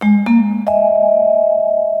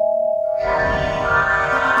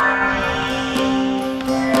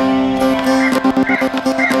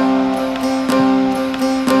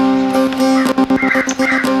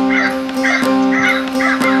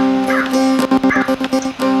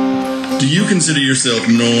you consider yourself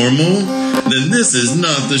normal? Then this is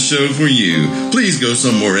not the show for you. Please go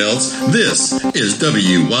somewhere else. This is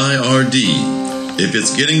WYRD. If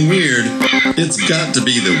it's getting weird, it's got to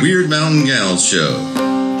be the Wyrd Mountain Gals show.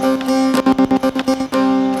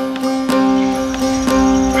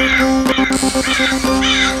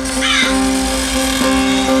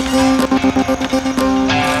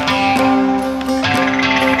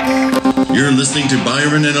 You're listening to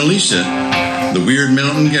Byron and Alicia, the Wyrd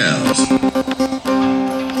Mountain Gals.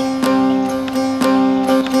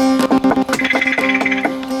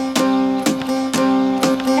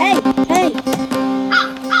 Hey.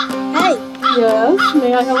 Yes,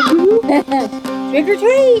 may I help you? Trick or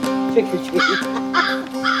treat. Trick or treat.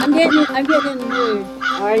 I'm getting in the mood.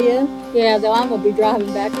 Are you? Yeah, though I'm gonna be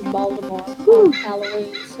driving back to Baltimore on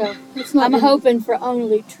Halloween, so I'm hoping for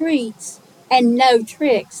only treats and no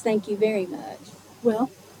tricks. Thank you very much.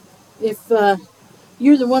 Well, if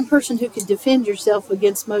you're the one person who could defend yourself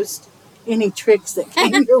against most any tricks that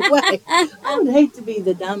came your way, I would hate to be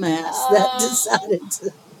the dumbass that decided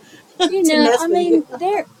to.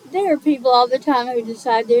 There are people all the time who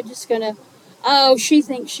decide they're just gonna, she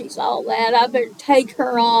thinks she's all that, I better take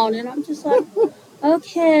her on, and I'm just like,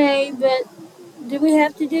 okay, but do we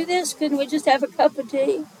have to do this? Couldn't we just have a cup of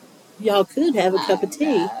tea? Y'all could have a cup of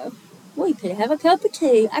tea. We could have a cup of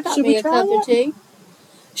tea. I got me a cup of tea.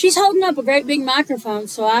 She's holding up a great big microphone,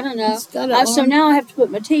 so I don't know. So now I have to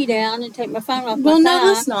put my tea down and take my phone off my thigh.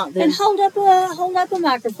 No, that's not then. And hold up a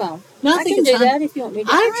microphone. No, I can do that if you want me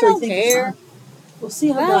to. I don't care. We'll see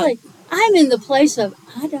how I'm in the place of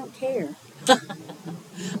I don't care.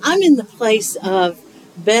 I'm in the place of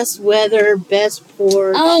best weather, best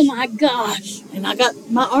porch. Oh my gosh! And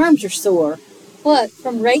my arms are sore. What,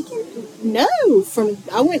 from raking? No,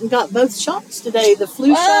 I went and got both shots today, the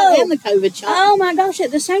flu shot and the COVID shot. Oh my gosh, at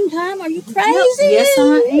the same time? Are you crazy? Yes,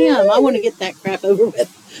 I am. I want to get that crap over with.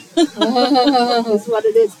 That's what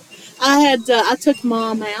it is. I took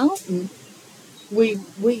Mom out and we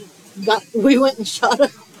went and shot up.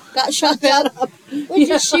 Got shot up. We're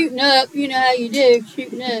just shooting up. You know how you do,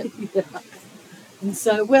 shooting up. Yeah. And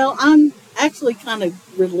so, well, I'm actually kind of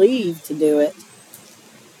relieved to do it.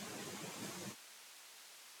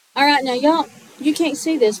 All right, now, y'all, you can't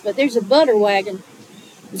see this, but there's a butter wagon.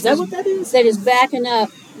 Is that what that is? That is backing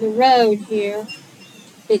up the road here.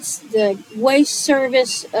 It's the waste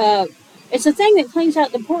service. It's a thing that cleans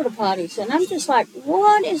out the porta potties. And I'm just like,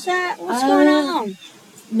 what is that? What's going on?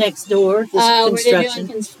 Next door, this construction.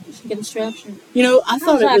 We're doing construction. You know, I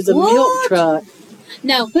thought it was a milk truck.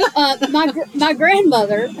 No, my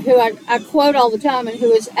grandmother, who I quote all the time and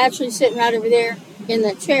who is actually sitting right over there in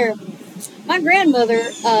that chair, my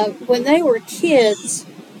grandmother, when they were kids,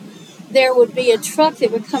 there would be a truck that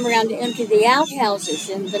would come around to empty the outhouses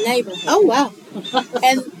in the neighborhood. Oh, wow.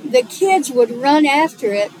 And the kids would run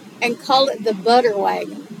after it and call it the butter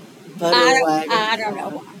wagon. I don't know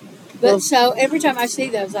why. But so every time I see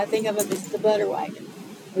those, I think of it as the butter wagon.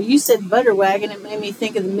 Well, you said butter wagon. It made me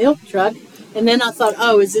think of the milk truck. And then I thought,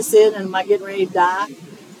 is this it? And am I getting ready to die?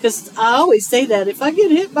 Because I always say that. If I get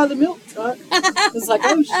hit by the milk truck, it's like,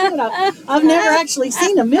 oh, shit. I've never actually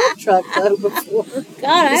seen a milk truck, though, before.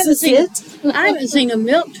 God, I haven't seen a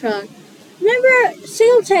milk truck. Remember,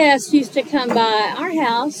 Seal Test used to come by our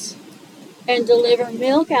house and deliver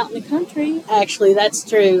milk out in the country. Actually, that's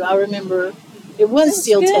true. I remember it was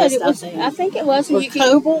Seal Test, I think it was. Or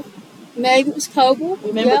Coble. Maybe it was Coble.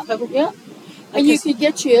 Remember Coble? Yep. And you could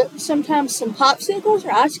get sometimes some popsicles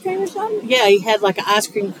or ice cream or something. Yeah, he had like an ice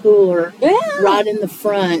cream cooler right in the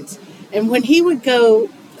front. And when he would go,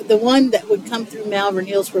 the one that would come through Malvern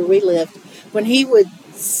Hills where we lived, when he would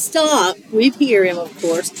stop, we'd hear him, of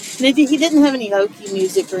course. And he didn't have any hokey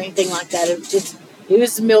music or anything like that. It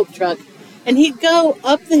was the milk truck. And he'd go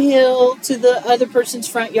up the hill to the other person's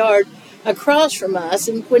front yard across from us.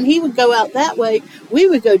 And when he would go out that way, we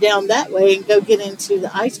would go down that way and go get into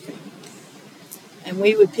the ice cream. And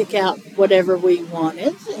we would pick out whatever we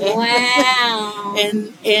wanted. Wow.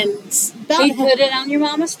 And he put it on your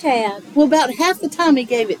mama's tab. Well, about half the time he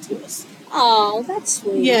gave it to us. Oh, that's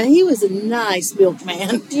sweet. Yeah, he was a nice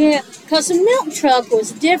milkman. Yeah, because the milk truck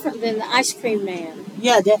was different than the ice cream man.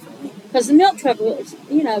 Yeah, definitely. Because the milk truck was,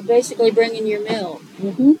 basically bringing your milk.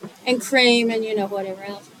 Mm-hmm. And cream and, whatever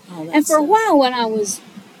else. Oh, and for a while when I was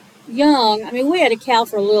young, we had a cow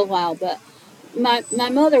for a little while, but my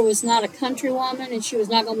mother was not a country woman, and she was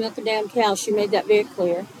not going to milk a damn cow. She made that very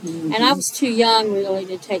clear. Mm-hmm. And I was too young, really,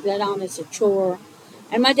 to take that on as a chore.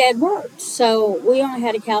 And my dad worked, so we only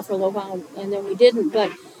had a cow for a little while, and then we didn't.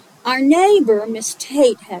 But our neighbor, Miss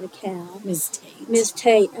Tate, had a cow. Miss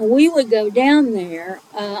Tate. And we would go down there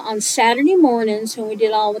on Saturday mornings, and we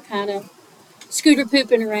did all the kind of scooter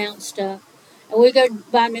pooping around and stuff. And we go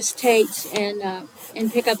by Miss Tate's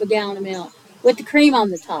and pick up a gallon of milk with the cream on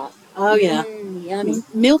the top. Oh, yeah. Yummy.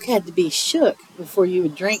 Milk had to be shook before you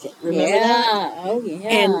would drink it. Remember that? Oh, yeah.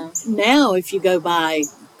 And now, if you go buy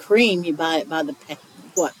cream, you buy it by the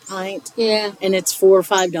pint? Yeah. And it's $4 or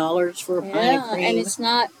 $5 for a pint of cream. And it's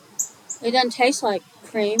not. It doesn't taste like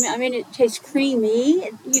cream. I mean, it tastes creamy.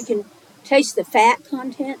 You can taste the fat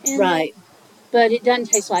content in it. Right. But it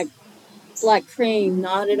doesn't taste like cream.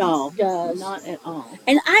 Not at all. Does. Not at all.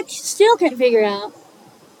 And I still can't figure out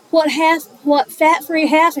what fat-free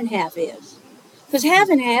half and half is. Because half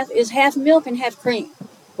and half is half milk and half cream.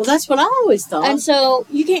 Well, that's what I always thought. And so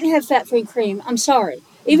you can't have fat-free cream. I'm sorry.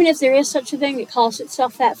 Even if there is such a thing that calls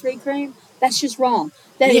itself fat-free cream, that's just wrong.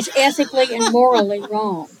 That is ethically and morally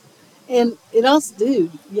wrong. And it also,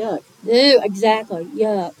 yuck. Exactly,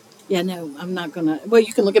 yuck. Yeah, no, I'm not going to. Well,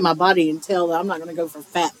 you can look at my body and tell that I'm not going to go for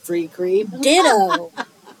fat-free cream. Ditto.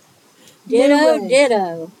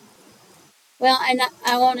 Ditto. Well, and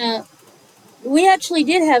I want to. We actually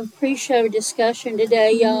did have a pre-show discussion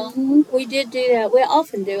today, y'all. Mm-hmm. We did do that. We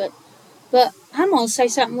often do it. But I'm going to say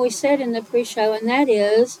something we said in the pre-show, and that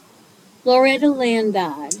is Loretta Lynn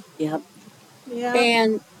died. Yep. Yeah.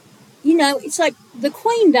 And, you know, it's like the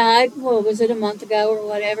Queen died, what was it, a month ago or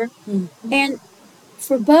whatever? Mm-hmm. And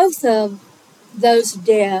for both of those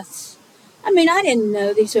deaths, I mean, I didn't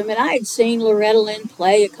know these women. I had seen Loretta Lynn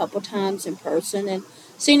play a couple times in person and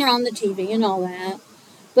seen her on the TV and all that.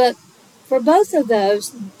 But for both of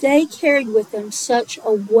those, they carried with them such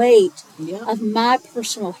a weight of my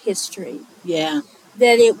personal history. Yeah.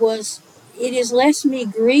 That it is less me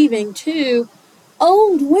grieving too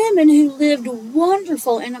old women who lived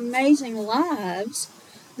wonderful and amazing lives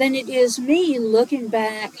than it is me looking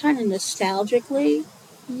back kind of nostalgically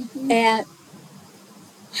at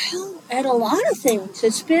a lot of things.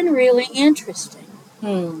 It's been really interesting.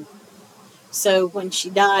 So when she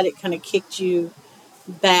died, it kind of kicked you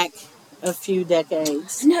back a few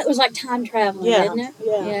decades. I know, it was like time traveling, didn't it?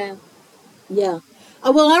 Yeah.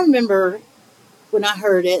 Oh, well, I remember when I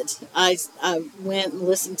heard it, I went and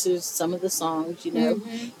listened to some of the songs, you know,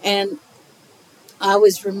 and I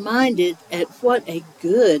was reminded at what a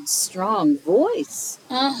good, strong voice.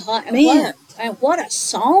 Man. And what a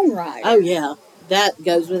songwriter. Oh, yeah. That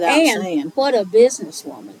goes without saying. What a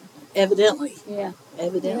businesswoman. Evidently. Yeah.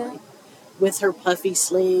 Evidently. Yeah. With her puffy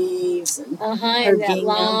sleeves and her and that gingham.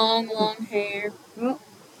 long hair.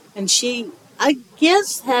 And she, I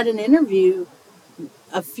guess, had an interview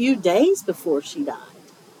a few days before she died.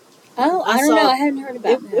 Oh, I don't know. I hadn't heard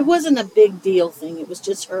about that. It wasn't a big deal thing. It was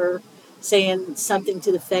just her saying something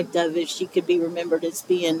to the effect of if she could be remembered as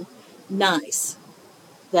being nice,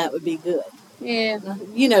 that would be good. Yeah.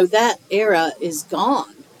 You know, that era is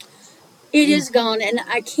gone. It is gone, and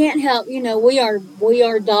I can't help, you know, we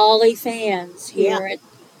are Dolly fans here at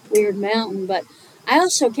Wyrd Mountain, but I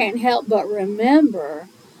also can't help but remember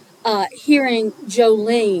hearing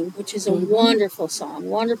Jolene, which is a wonderful song,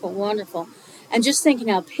 wonderful, and just thinking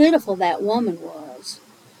how pitiful that woman was.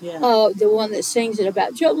 Yeah. The one that sings it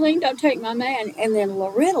about, Jolene, don't take my man, and then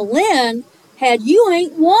Loretta Lynn had You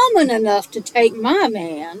Ain't Woman Enough to Take My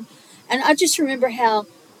Man, and I just remember how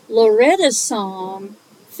Loretta's song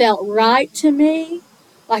felt right to me.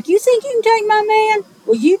 Like, you think you can take my man?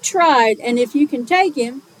 Well, you tried, and if you can take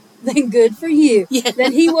him, then good for you. Yeah.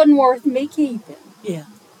 Then he wasn't worth me keeping. Yeah.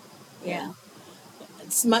 Yeah.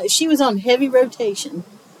 She was on heavy rotation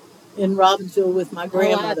in Robbinsville with my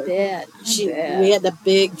grandmother. I bet. We had the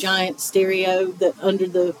big giant stereo that under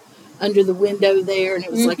the window there, and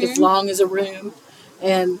it was like as long as a room,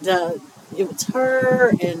 and it was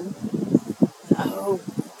her and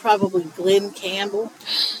probably Glenn Campbell.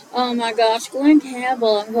 Oh my gosh, Glenn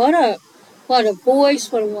Campbell! What a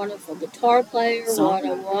voice! What a wonderful guitar player! What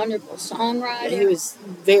a wonderful songwriter! He was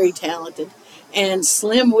very talented. And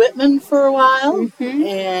Slim Whitman for a while,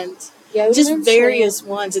 and Yodeling just various Slim.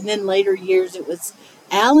 ones. And then later years, it was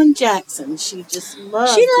Alan Jackson. She just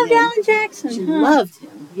loved him. She loved Alan Jackson. She loved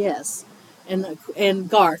him, yes. And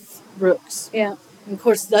Garth Brooks. Yeah. And of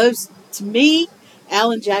course, those, to me,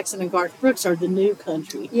 Alan Jackson and Garth Brooks are the new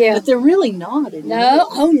country. Yeah. But they're really not anymore. No,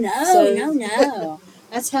 oh no, So- no.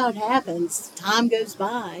 That's how it happens. Time goes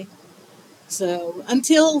by. So,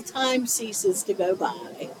 until time ceases to go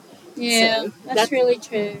by. Yeah, So, that's really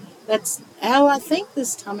true. That's how I think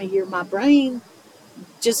this time of year. My brain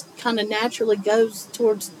just kind of naturally goes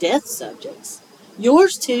towards death subjects.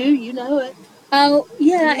 Yours too, you know it. Oh,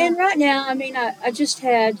 yeah, and right now, I mean, I just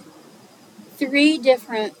had 3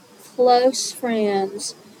 different close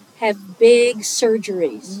friends have big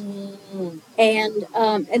surgeries.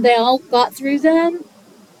 And they all got through them,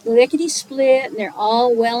 lickety split, and they're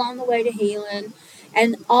all well on the way to healing.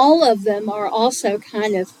 And all of them are also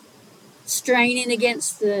kind of straining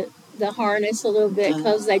against the harness a little bit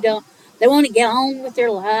because they want to get on with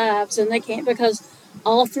their lives, and they can't because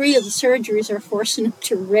all three of the surgeries are forcing them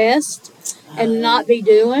to rest and not be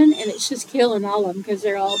doing, and it's just killing all of them because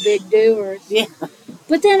they're all big doers. Yeah.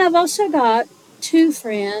 But then I've also got two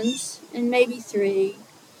friends, and maybe three,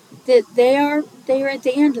 that they're at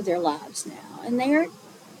the end of their lives now, and they're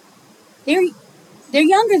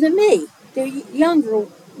younger than me. They're younger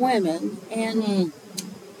women, and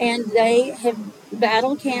they have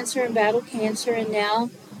battled cancer, and now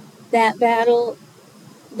that battle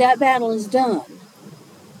is done.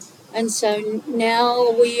 And so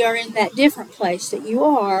now we are in that different place that you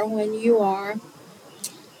are when you are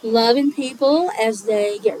loving people as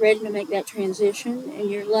they get ready to make that transition, and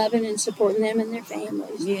you're loving and supporting them and their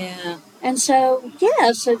families. Yeah. And so,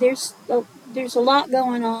 yeah, so there's a lot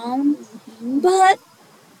going on, but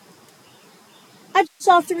I just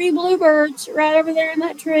saw 3 bluebirds right over there in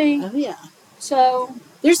that tree. Oh, yeah. So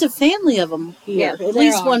there's a family of them here, at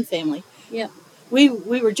least one family. Yeah. We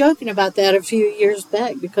were joking about that a few years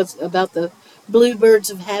back because about the bluebirds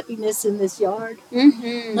of happiness in this yard.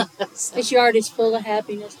 Mm-hmm. So, this yard is full of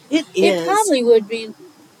happiness. It is. It probably would be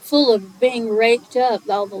full of being raked up,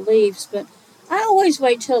 all the leaves, but I always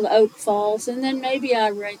wait till the oak falls, and then maybe I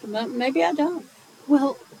rake them up, maybe I don't.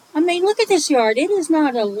 Well, I mean, look at this yard. It is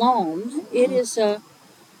not a lawn. It is a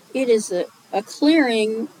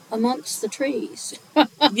clearing amongst the trees.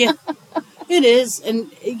 Yeah, it is.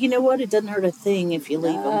 And you know what? It doesn't hurt a thing if you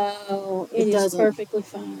leave them. Oh, it is doesn't. perfectly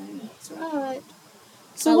fine. That's right.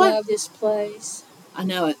 So I love this place. I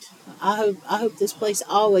know it. I hope this place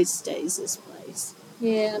always stays this place.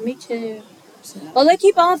 Yeah, me too. So. Well, they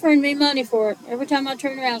keep offering me money for it. Every time I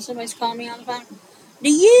turn around, somebody's calling me on the phone.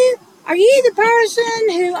 Are you the person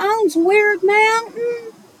who owns Wyrd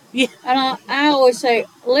Mountain? Yeah. And I always say,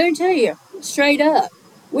 let me tell you, straight up,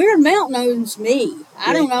 Wyrd Mountain owns me.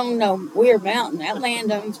 I don't own no Wyrd Mountain. That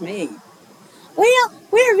land owns me. Well,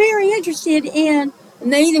 we're very interested in,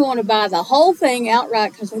 and they either want to buy the whole thing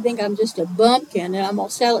outright because they think I'm just a bumpkin and I'm going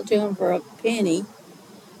to sell it to them for a penny,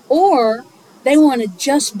 or they want to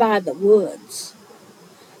just buy the woods.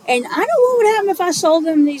 And I don't know what would happen if I sold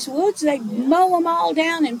them these woods. They'd mow them all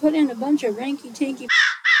down and put in a bunch of rinky-tinky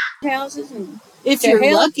houses. And if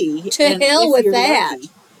you're lucky. To hell with that.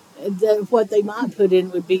 Lucky, what they might put in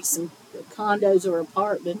would be some condos or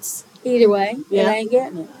apartments. Either way, they ain't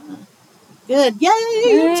getting it. Good.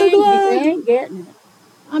 Yay! I'm so glad. They ain't getting it.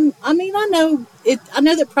 I know it. I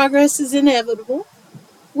know that progress is inevitable.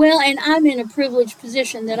 Well, and I'm in a privileged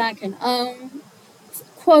position that I can own,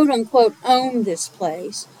 quote unquote, own this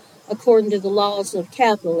place according to the laws of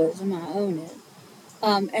capitalism. I own it,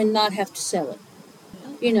 and not have to sell it.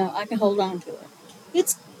 You know, I can hold on to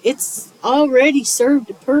it. It's already served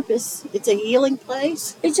a purpose. It's a healing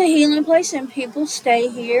place. It's a healing place, and people stay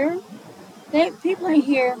here. People ain't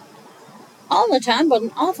here all the time, but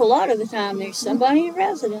an awful lot of the time there's somebody in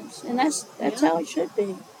residence, and that's how it should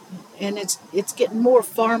be. And it's getting more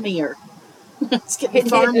farmier. It's getting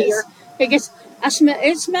farmier.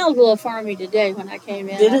 It smelled a little farmy today when I came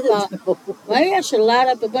in. Did I it? thought, maybe I should light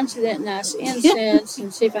up a bunch of that nice incense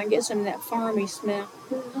and see if I can get some of that farmy smell.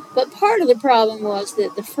 But part of the problem was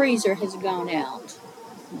that the freezer has gone out.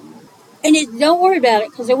 And don't worry about it,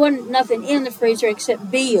 because there wasn't nothing in the freezer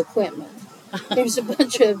except bee equipment. There's a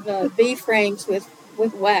bunch of bee frames with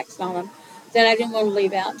wax on them that I didn't want to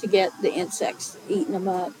leave out to get the insects eating them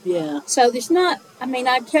up. Yeah. So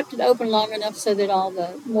I kept it open long enough so that all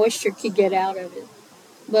the moisture could get out of it.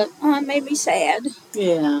 But it made me sad.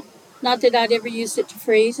 Yeah. Not that I'd ever used it to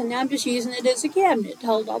freeze, and now I'm just using it as a cabinet to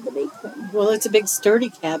hold all the bee equipment. Well, it's a big sturdy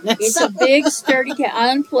cabinet. It's a big sturdy cabinet.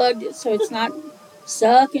 I unplugged it so it's not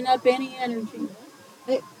sucking up any energy.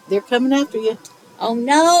 Hey, they're coming after you. Oh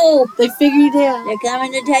no! They figured it out. They're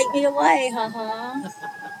coming to take me away,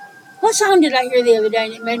 What song did I hear the other day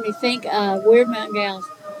and it made me think of Wyrd Mountain Gals?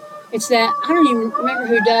 It's that, I don't even remember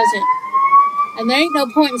who does it. And there ain't no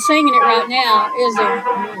point in singing it right now, is there?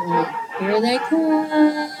 Mm-hmm. Here they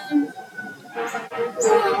come.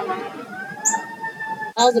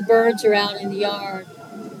 All the birds are out in the yard.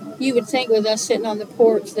 You would think with us sitting on the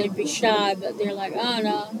porch they'd be shy, but they're like, oh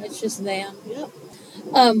no, it's just them. Yep.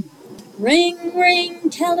 Ring, ring,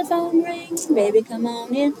 telephone ring, baby, come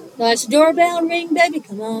on in. That's doorbell ring, baby,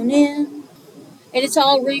 come on in. And it's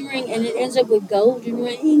all ring, ring, and it ends up with golden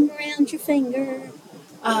ring around your finger.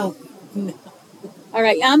 Oh, no. All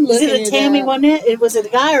right, I'm looking at it. Is it a Tammy Wynette? Was it a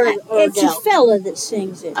guy or a it's gal? A fella that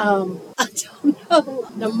sings it. I don't know.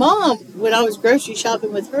 Now, Mom, when I was grocery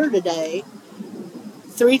shopping with her today,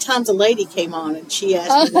 3 times a lady came on, and she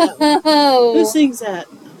asked me that one. Who Oh, sings that?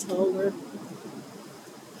 I told her.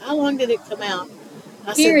 How long did it come out?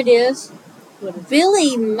 I here said, it is. what is it?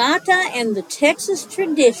 Billy Mata and the Texas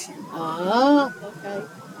Tradition. Oh, okay.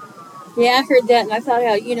 Yeah, I heard that, and I thought,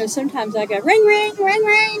 how sometimes I go ring, ring, ring,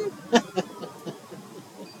 ring.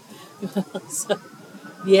 So,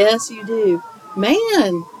 yes, you do.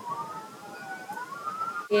 Man,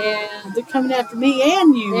 Yeah, they're coming after me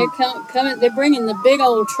and they're you. coming. They're bringing the big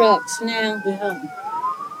old trucks now. Yeah.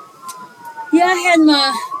 Yeah,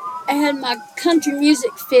 I had my country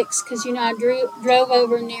music fix because I drove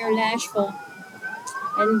over near Nashville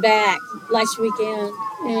and back last weekend,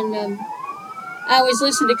 and I always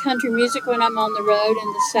listen to country music when I'm on the road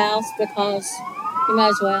in the South because you might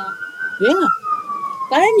as well. Yeah.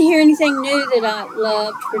 But I didn't hear anything new that I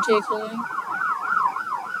loved particularly.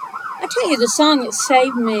 I tell you, the song that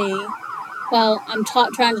saved me while I'm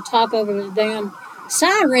trying to talk over the damn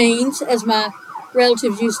sirens, as my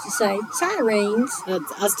relatives used to say, sirens.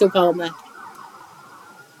 I still call them that.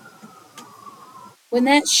 When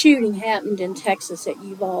that shooting happened in Texas at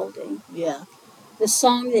Uvalde, Yeah. the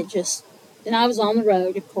song that just, and I was on the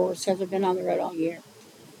road, of course, because I've been on the road all year,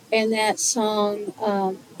 and that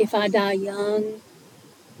song, If I Die Young,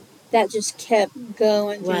 that just kept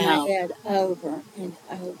going through my Wow. head over and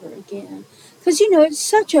over again. Because,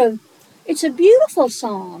 it's a beautiful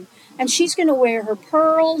song. And she's going to wear her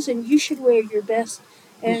pearls, and you should wear your best.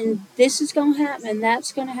 And this is going to happen, and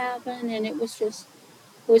that's going to happen. And it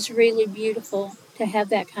was really beautiful to have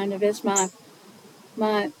that kind of as my,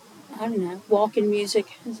 I don't know, walking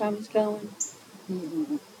music as I was going.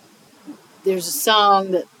 Mm-mm. There's a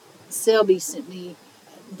song that Selby sent me.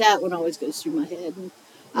 That one always goes through my head. And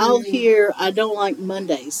I'll hear I Don't Like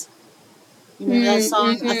Mondays. You remember that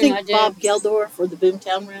song? I I think do. Bob Geldorf or the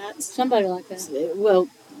Boomtown Rats. Somebody like that. Well,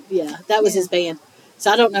 yeah, that was Yeah. his band. So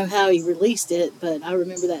I don't know how he released it, but I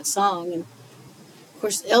remember that song. And of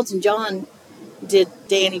course, Elton John did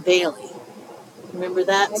Danny Bailey. Remember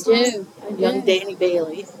that I song? do. I do. Young Danny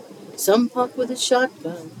Bailey. Some punk with a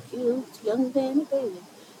shotgun killed young Danny Bailey.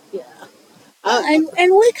 Yeah. And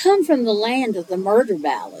we come from the land of the murder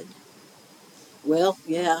ballad. Well,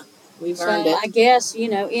 yeah, we've earned So it. I guess,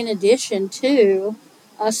 in addition to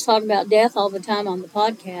us talking about death all the time on the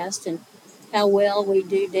podcast and how well we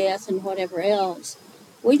do death and whatever else,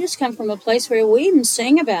 we just come from a place where we even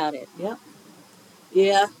sing about it. Yep.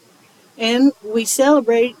 Yeah. And we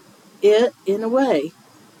celebrate it in a way.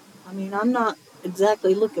 I mean, I'm not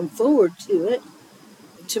exactly looking forward to it,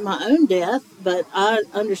 to my own death, but I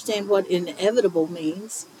understand what inevitable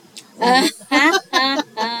means. And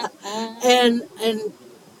and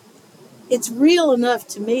it's real enough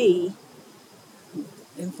to me,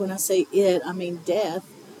 and when I say it, I mean death,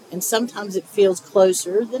 and sometimes it feels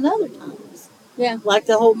closer than other times. Yeah. Like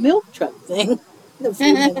the whole milk truck thing a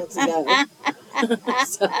few minutes ago.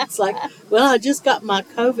 So it's like, well, I just got my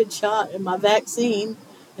COVID shot and my vaccine,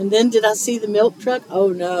 and then did I see the milk truck? Oh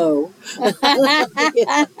no.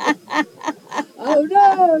 Oh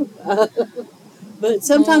no. But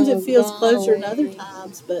sometimes it feels closer than other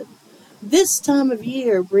times, but this time of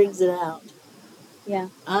year brings it out. Yeah.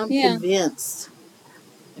 I'm Yeah. convinced.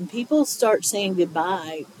 And people start saying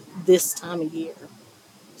goodbye this time of year.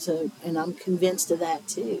 So, and I'm convinced of that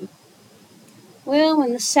too. Well,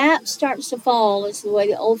 when the sap starts to fall, is the way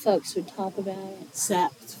the old folks would talk about it.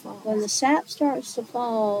 Saps fall. When the sap starts to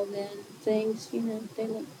fall, then things,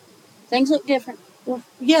 things look different. Well,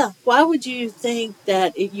 yeah. Why would you think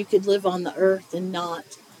that you could live on the earth and not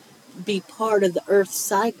be part of the earth's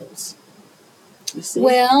cycles? You see?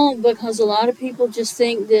 Well, because a lot of people just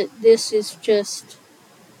think that this is just,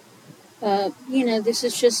 this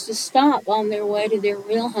is just a stop on their way to their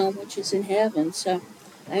real home, which is in heaven. So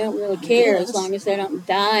they don't really care as long as they don't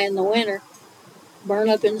die in the winter, burn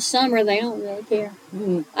up in the summer. They don't really care.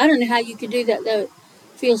 I don't know how you could do that, though. It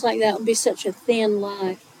feels like that would be such a thin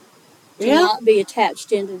life to not be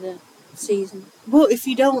attached into the season. Well, if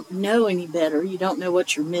you don't know any better, you don't know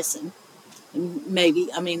what you're missing. And maybe,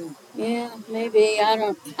 I mean... Yeah, maybe. I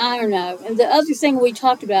don't know. And the other thing we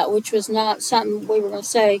talked about, which was not something we were going to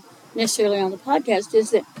say necessarily on the podcast,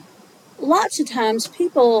 is that lots of times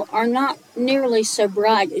people are not nearly so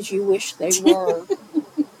bright as you wish they were.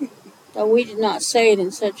 So we did not say it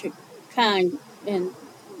in such a kind and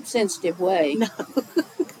sensitive way. No.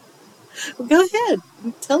 Well, go ahead.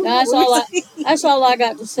 Tell me. That's all I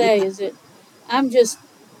got to say is that I'm just,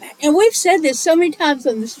 and we've said this so many times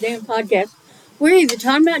on this damn podcast, we're either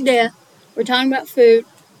talking about death, we're talking about food,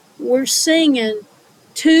 we're singing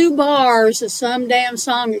 2 bars of some damn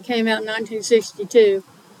song that came out in 1962.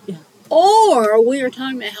 Yeah. or we are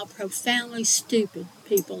talking about how profoundly stupid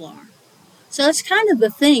people are. So it's kind of the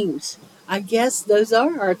themes. I guess those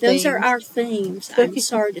are our themes. Those are our themes. I'm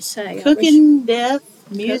sorry to say. Cooking,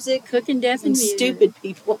 death, music, cooking, death, and music. Stupid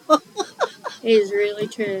people. It is really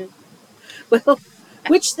true. Well,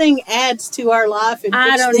 which thing adds to our life and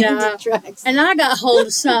I which don't thing know. detracts? And I got hold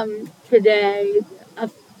of some today.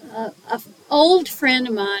 A old friend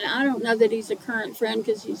of mine. I don't know that he's a current friend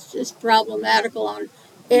because he's just problematical on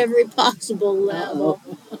every possible level.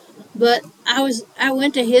 But I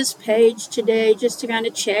went to his page today just to kind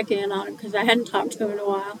of check in on him because I hadn't talked to him in a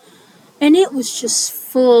while. And it was just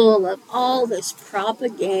full of all this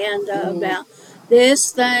propaganda about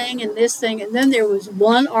this thing and this thing. And then there was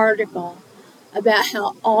one article about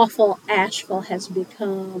how awful Asheville has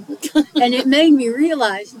become. And it made me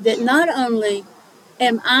realize that not only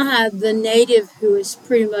am I the native who is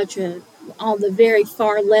pretty much on the very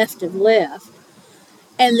far left of left,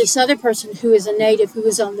 and this other person who is a native who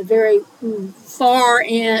is on the very far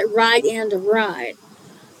end, right end of right,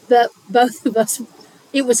 but both of us,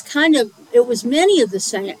 it was many of the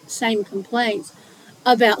same complaints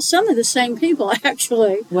about some of the same people,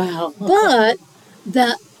 actually. Wow. But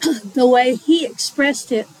the way he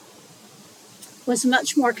expressed it was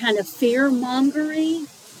much more kind of fear-mongery.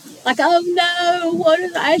 Like, oh no, what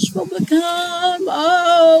has Asheville become?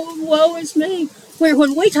 Oh, woe is me. Where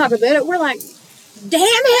when we talk about it, we're like, damn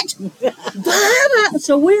it!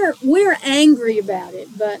 So we're angry about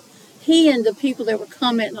it, but he and the people that were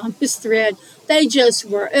commenting on this thread, they just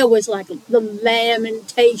were, it was like the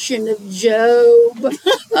lamentation of Job.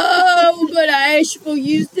 Oh, but Asheville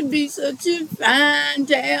used to be such a fine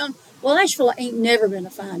town. Well, Asheville ain't never been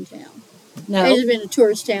a fine town. No. It's been a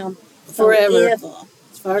tourist town Forever.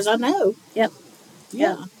 As far as I know. Yep.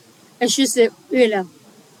 Yeah. It's just that,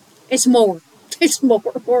 it's more. It's more.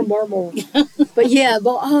 But yeah,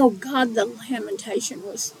 oh God, the lamentation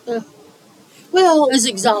was, well, it was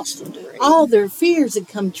exhausting to read. All their fears had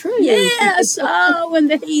come true. Yes, and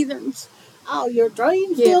the heathens. All your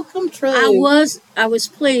dreams still come true. I was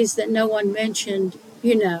pleased that no one mentioned,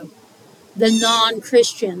 the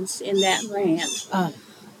non-Christians in that rant.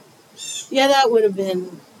 Yeah, that would have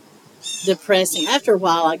been depressing. After a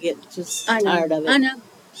while, I get just tired of it. I know.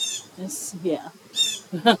 Yeah.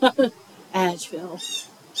 Asheville.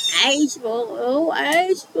 Oh,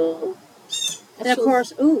 Asheville. And of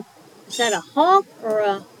course, is that a hawk or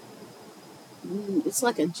a... It's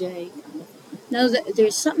like a jay. No,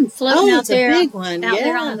 there's something floating out there. Oh, it's a big one. Out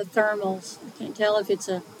there on the thermals. I can't tell if it's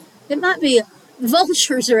it might be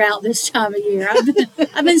vultures are out this time of year.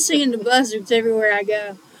 I've been seeing the buzzards everywhere I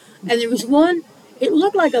go. And there was one, it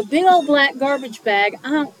looked like a big old black garbage bag.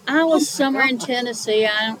 I was somewhere in Tennessee.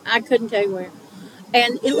 I couldn't tell you where.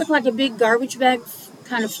 And it looked like a big garbage bag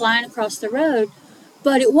kind of flying across the road.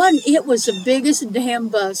 But it wasn't. It was the biggest damn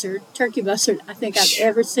buzzard, turkey buzzard, I think I've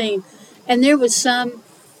ever seen. And there was some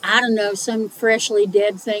freshly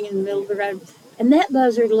dead thing in the middle of the road. And that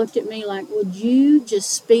buzzard looked at me like, would you just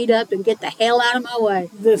speed up and get the hell out of my way?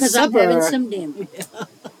 Because I'm having some dinner. Yeah.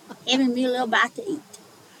 Having me a little bite to eat.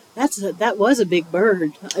 That was a big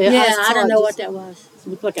bird. Yeah, I don't know what that was. It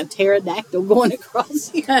looked like a pterodactyl going across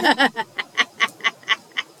here. Yes.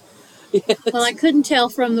 Well, I couldn't tell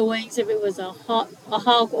from the wings if it was a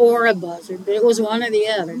hawk or a buzzard, but it was one or the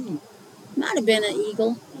other. Might have been an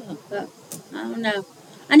eagle, but I don't know.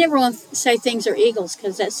 I never want to say things are eagles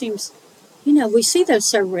because that seems, we see those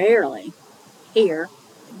so rarely here.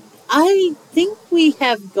 I think we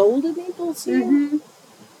have golden eagles here. Mm-hmm.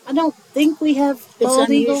 I don't think we have bald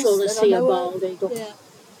eagles. It's unusual to see a bald eagle. Yeah.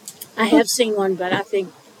 I have seen one, but I've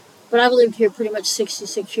lived here pretty much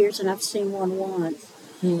 66 years, and I've seen one once.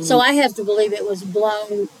 So I have to believe it was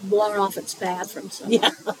blown off its path from somewhere.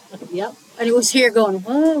 Yeah. Yep. And it was here going,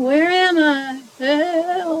 whoa, where am I?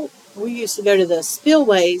 Help. We used to go to the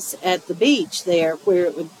spillways at the beach there where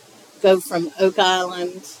it would go from Oak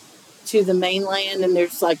Island to the mainland, and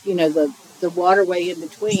there's the waterway in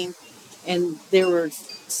between, and there were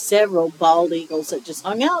several bald eagles that just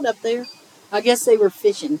hung out up there. I guess they were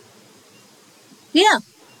fishing. Yeah.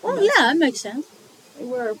 Well, yeah, that makes sense. They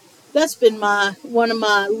were. That's been one of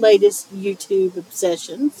my latest YouTube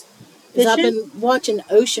obsessions. Is I've been watching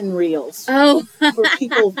ocean reels. Oh. For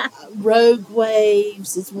people, rogue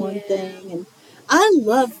waves is one thing. And I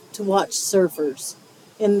love to watch surfers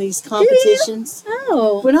in these competitions.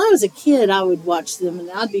 Oh. When I was a kid, I would watch them, and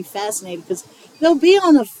I'd be fascinated because they'll be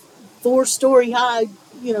on a 4-story high,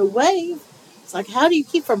 wave. It's like, how do you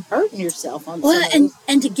keep from hurting yourself on something?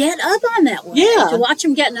 And to get up on that wave. Yeah. To watch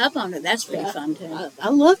them getting up on it, that's pretty fun, too. I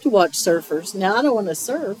love to watch surfers. Now, I don't want to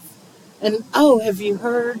surf. And, have you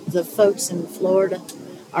heard the folks in Florida?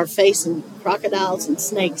 are facing crocodiles and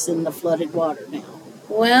snakes in the flooded water now.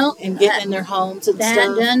 Well, And getting in their homes and that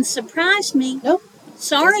stuff. doesn't surprise me. Nope.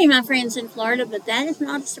 Sorry, my friends in Florida, but that is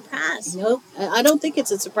not a surprise. Nope. I don't think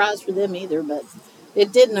it's a surprise for them either, but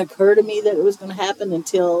it didn't occur to me that it was going to happen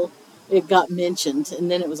until it got mentioned. And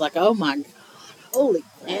then it was like, oh my God, holy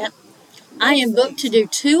crap. Yep. I am booked to do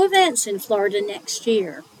 2 events in Florida next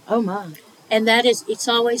year. Oh my. And that is, it's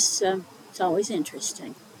always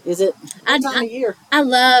interesting. Is it? What time of year? I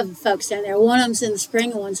love folks down there. One of them's in the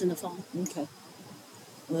spring and one's in the fall. Okay.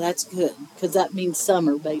 Well, that's good, because that means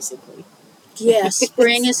summer, basically. Yes,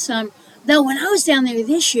 spring is summer. Though when I was down there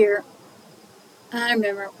this year, I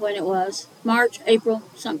remember when it was, March, April,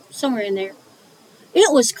 somewhere in there.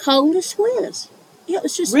 It was cold as whiz. It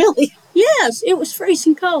was just... Really? Yes, it was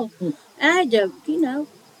freezing cold. I had to,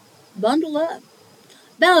 bundle up.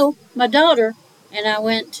 Though, my daughter and I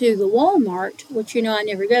went to the Walmart, which, I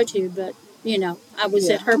never go to, but, I was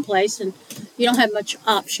at her place, and you don't have much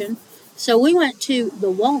option. So we went to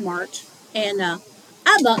the Walmart, and I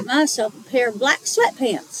bought myself a pair of black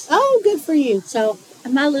sweatpants. Oh, good for you. So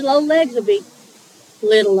my little old legs will be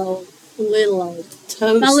little old.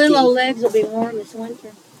 Toasty. My little old legs will be warm this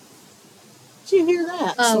winter. Did you hear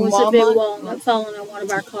that? Oh, it was a big walnut falling on one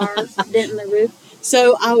of our cars, denting the roof.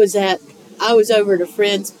 So I was over at a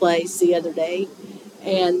friend's place the other day,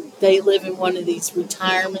 and they live in one of these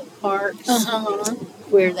retirement parks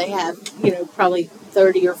where they have, probably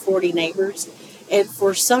 30 or 40 neighbors. And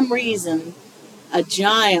for some reason, a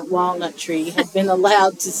giant walnut tree had been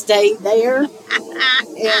allowed to stay there.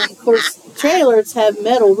 And, of course, trailers have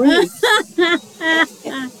metal roofs.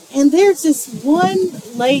 And there's this one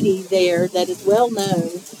lady there that is well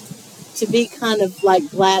known to be kind of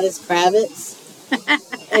like Gladys Kravitz,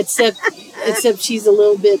 except she's a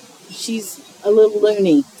little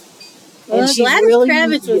loony. Well, and Gladys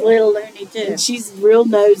Kravitz was a little loony too. And she's real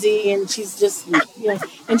nosy, and she's just,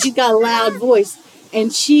 and she's got a loud voice.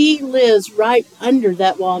 And she lives right under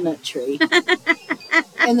that walnut tree.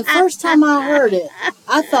 And the first time I heard it,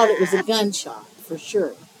 I thought it was a gunshot, for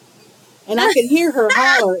sure. And I could hear her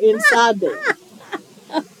holler inside there.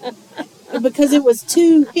 Because it was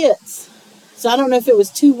 2 hits. So I don't know if it was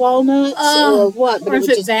 2 walnuts or what. But or it if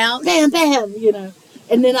was it bounced. Bam, bam,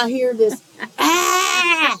 And then I hear this,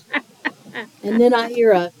 ah! And then I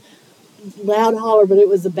hear a loud holler, but it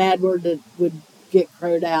was a bad word that would get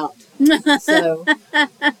crowed out. So,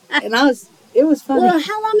 and it was funny. Well,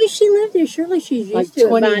 how long has she lived there? Surely she's used like to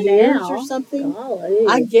 20 it by years now. or something. Golly.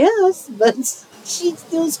 I guess, but she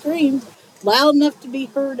still screamed loud enough to be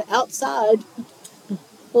heard outside.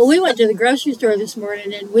 Well, we went to the grocery store this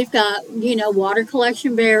morning, and we've got, water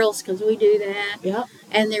collection barrels, because we do that. Yeah.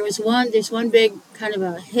 And there's one big, kind of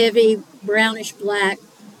a heavy, brownish black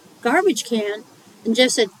garbage can, and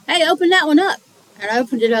Jeff said, hey, open that one up. And I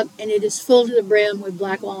opened it up, and it is full to the brim with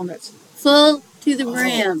black walnuts. Full to the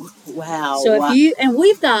brim. Oh, wow. So and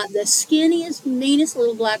we've got the skinniest, meanest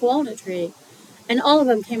little black walnut tree, and all of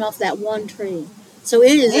them came off that one tree. So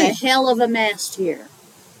it is a hell of a mast here.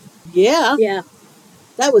 Yeah. Yeah.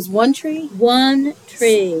 That was one tree? One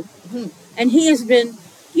tree. Mm-hmm. And he has been,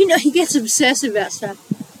 he gets obsessive about stuff.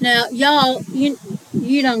 Now, y'all,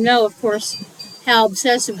 you don't know, of course, how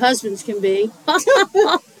obsessive husbands can be.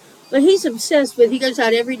 But he's obsessed he goes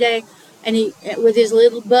out every day, and with his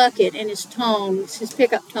little bucket and his tongs, his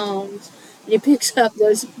pickup tongs, and he picks up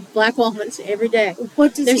those black walnuts every day.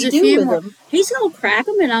 What does he do with them? He's going to crack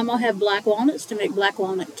them, and I'm going to have black walnuts to make black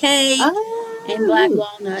walnut cake and black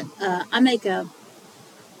walnut. I make a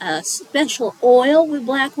special oil with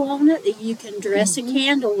black walnut that you can dress a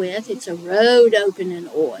candle with. It's a road opening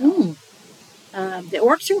oil. That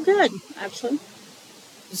works real good, actually.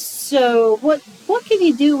 So what can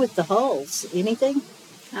you do with the hulls? Anything?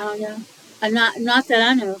 I don't know. Not that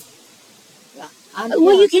I know.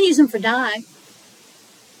 Well, you can use them for dye.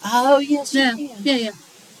 Oh, yes, you can. Yeah.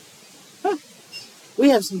 Huh. We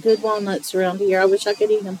have some good walnuts around here. I wish I could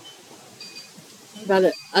eat them. You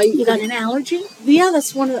got an allergy? Yeah,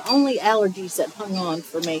 that's one of the only allergies that hung on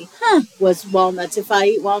for me was walnuts. If I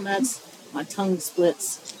eat walnuts, my tongue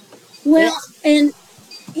splits. Well, and,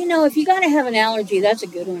 if you got to have an allergy, that's a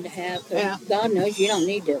good one to have. Yeah. God knows you don't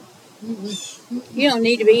need to. You don't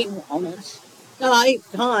need to be eating walnuts. No, I eat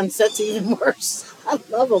pecans. That's even worse. I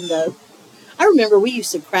love them, though. I remember we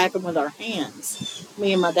used to crack them with our hands,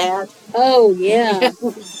 me and my dad. Oh, yeah.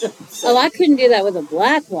 I couldn't do that with a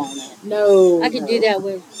black walnut. No. I could do that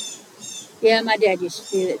with, my dad used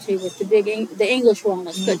to do that too, with the English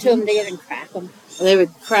walnuts. Put 2 of them together and crack them. We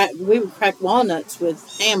would crack walnuts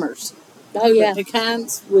with hammers. Oh, yeah.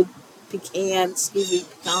 Pecans.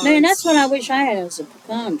 Man, that's what I wish I had as a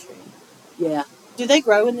pecan tree. Yeah. Do they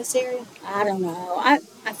grow in this area? I don't know. I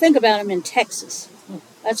think about them in Texas.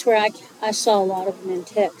 That's where I saw a lot of them in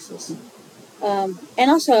Texas. And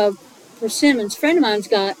also persimmons. A friend of mine's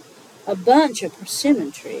got a bunch of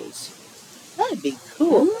persimmon trees. That'd be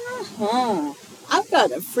cool. Uh-huh. I've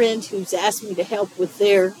got a friend who's asked me to help with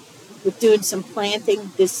doing some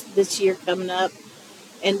planting this year coming up,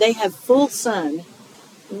 and they have full sun.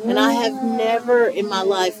 And I have never in my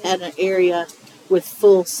life had an area with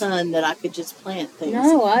full sun that I could just plant things.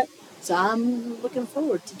 No, So I'm looking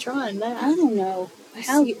forward to trying that. I don't know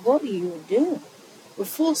what you would do. With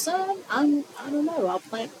full sun, I don't know. I'll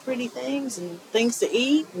plant pretty things and things to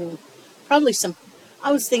eat, and probably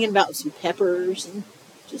I was thinking about some peppers and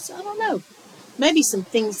just, I don't know, maybe some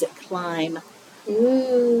things that climb.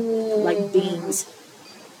 Ooh. Like beans.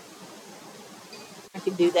 I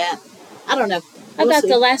could do that. I don't know. I got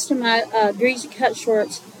the last of my greasy cut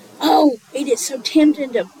shorts. Oh, it is so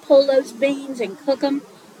tempting to pull those beans and cook them,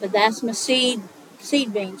 but that's my seed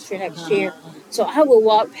beans for next year. So I will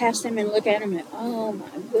walk past them and look at them and, oh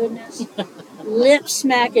my goodness, lip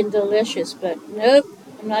smacking delicious, but nope,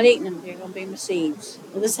 I'm not eating them. They're going to be my seeds.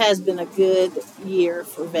 Well, this has been a good year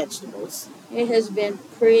for vegetables. It has been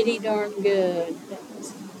pretty darn good.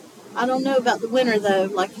 I don't know about the winter though.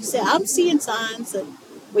 Like you said, I'm seeing signs that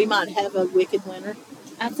we might have a wicked winter.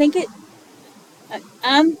 I think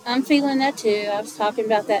I'm feeling that too. I was talking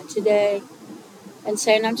about that today and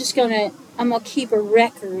saying I'm gonna keep a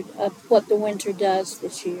record of what the winter does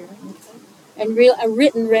this year. And a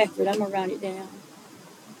written record. I'm gonna write it down.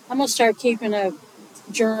 I'm gonna start keeping a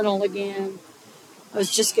journal again. I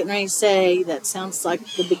was just getting ready to say that sounds like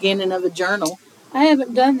the beginning of a journal. I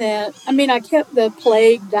haven't done that. I mean, I kept the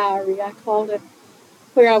plague diary, I called it,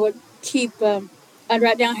 where I would keep, I'd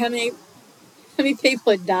write down how many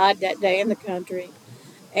people had died that day in the country,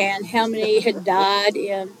 and how many had died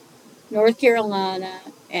in North Carolina,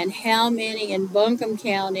 and how many in Buncombe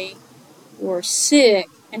County were sick,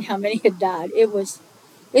 and how many had died.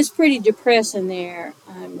 It's pretty depressing there,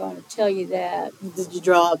 I'm going to tell you that. Did you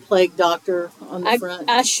draw a plague doctor on the front?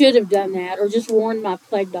 I should have done that, or just worn my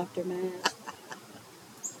plague doctor mask.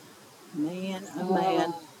 Man, oh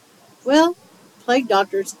man. Well, plague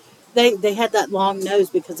doctors, they had that long nose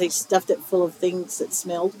because they stuffed it full of things that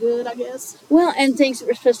smelled good, I guess. Well, and things that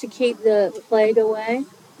were supposed to keep the plague away.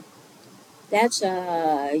 That's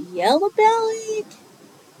a yellow-bellied.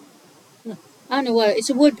 I don't know what. It's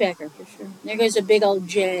a woodpecker for sure. There goes a big old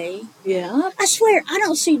jay. Yeah. I swear, I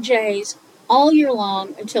don't see jays all year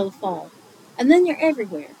long until the fall. And then they're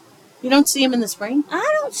everywhere. You don't see them in the spring? I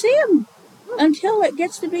don't see them until it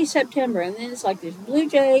gets to be September. And then it's like there's blue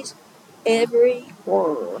jays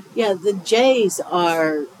everywhere. Yeah, the jays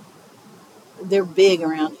they're big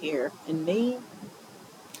around here. And me?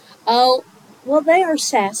 Oh, well, they are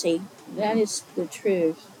sassy. That is the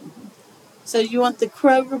truth. So you want the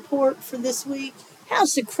crow report for this week?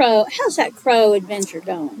 How's that crow adventure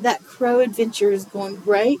going? That crow adventure is going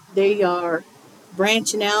great. They are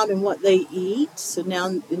branching out in what they eat. So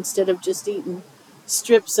now instead of just eating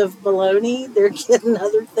strips of bologna, they're getting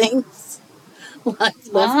other things. Like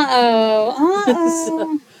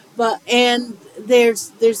and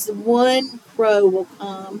there's one crow will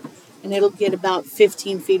come and it'll get about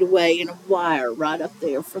 15 feet away in a wire right up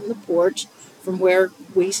there from the porch from where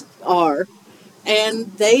we are,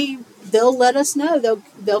 and they'll let us know.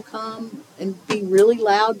 They'll come and be really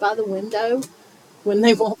loud by the window when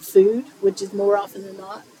they want food, which is more often than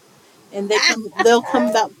not, and they'll come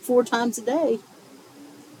about 4 times a day.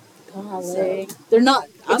 Golly. So they're not.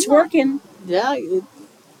 It's working. Yeah,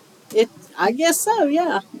 I guess so.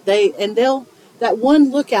 Yeah, that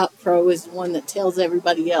one lookout crow is the one that tells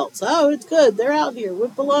everybody else, "Oh, it's good. They're out here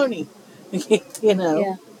with bologna." You know.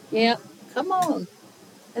 Yeah. Yeah. Come on.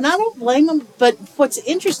 And I don't blame them, but what's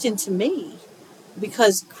interesting to me,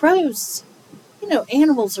 because crows,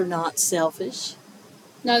 animals are not selfish.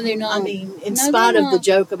 No, they're not. I mean, in spite of the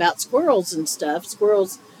joke about squirrels and stuff,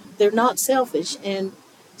 squirrels, they're not selfish. And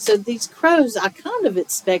so these crows, I kind of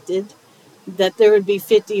expected that there would be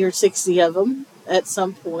 50 or 60 of them at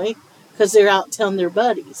some point, because they're out telling their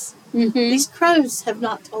buddies. Mm-hmm. These crows have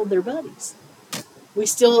not told their buddies. There's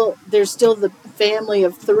still the family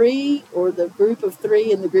of 3, or the group of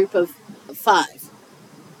 3 and the group of 5.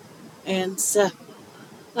 And so,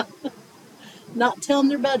 not telling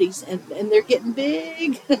their buddies, and they're getting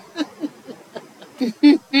big.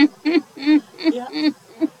 Yeah.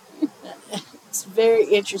 It's very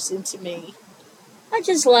interesting to me. I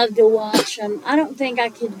just love to watch them. I don't think I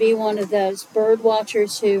could be one of those bird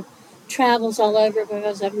watchers who travels all over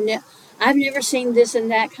because I've never seen this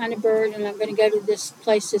and that kind of bird, and I'm going to go to this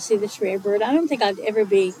place to see this rare bird. I don't think I'd ever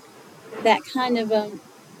be that kind of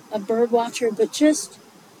a bird watcher, but just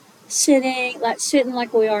sitting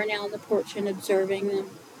like we are now on the porch and observing them.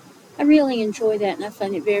 I really enjoy that, and I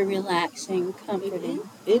find it very relaxing, comforting.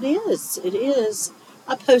 It is. It is.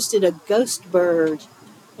 I posted a ghost bird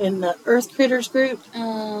in the Earth Critters group.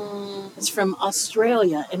 It's from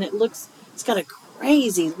Australia, and it's got a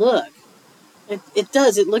crazy look. It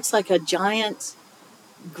does. It looks like a giant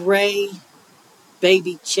gray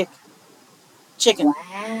baby chicken.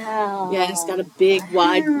 Wow. Yeah, it's got a big,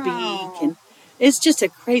 wide beak, and it's just a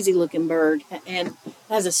crazy looking bird, and it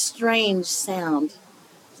has a strange sound.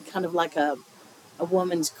 It's kind of like a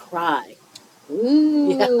woman's cry.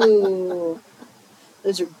 Ooh. Yeah.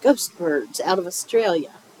 Those are ghost birds out of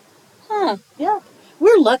Australia. Huh. Yeah.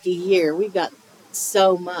 We're lucky here. We've got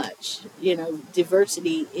so much,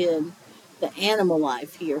 diversity in the animal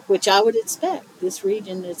life here, which I would expect. This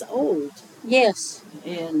region is old. Yes.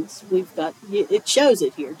 And it shows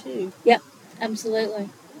it here too. Yep, absolutely.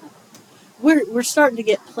 We're starting to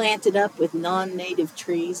get planted up with non-native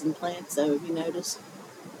trees and plants, though, have you noticed?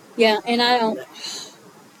 Yeah, and I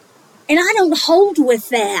don't hold with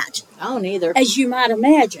that, I don't either. as you might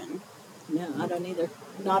imagine. No, I don't either.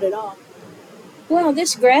 Not at all. Well,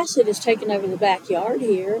 this grass that has taken over the backyard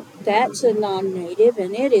here, that's a non-native,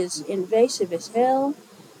 and it is invasive as hell,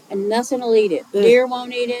 and nothing will eat it. Ugh. Deer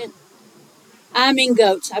won't eat it. I mean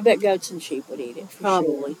goats. I bet goats and sheep would eat it.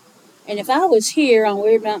 Probably. Sure. And if I was here on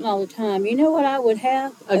Wyrd Mountain all the time, you know what I would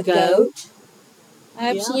have? A goat.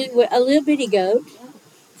 Absolutely. Yeah. A little bitty goat.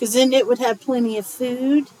 Because then it would have plenty of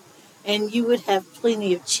food, and you would have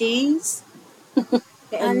plenty of cheese.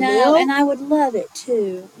 I know, and I would love it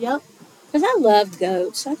too. Yep. Because I love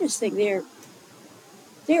goats. I just think they're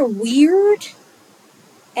weird,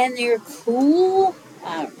 and they're cool.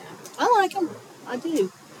 I don't know. I like them. I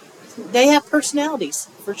do. They have personalities,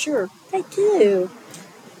 for sure. They do.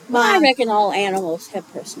 Well, I reckon all animals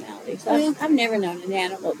have personalities. I've never known an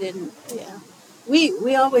animal that didn't. Yeah.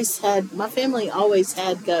 We always had, my family always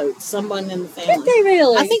had goats, someone in the family. Did they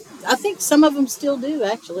really? I think some of them still do,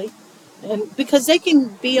 actually. And because they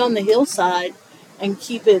can be on the hillside and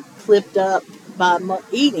keep it clipped up by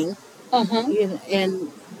eating,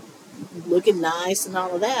 and looking nice and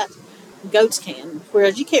all of that. Goats can.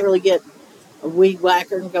 Whereas you can't really get a weed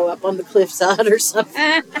whacker and go up on the cliffside or something.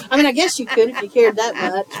 I mean, I guess you could if you cared that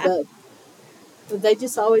much, but they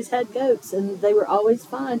just always had goats, and they were always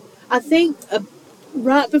fine. I think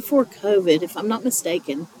right before COVID, if I'm not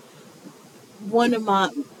mistaken, one of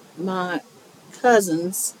my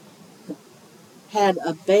cousins had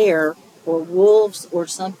a bear or wolves or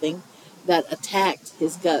something that attacked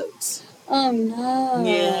his goats. Oh, no.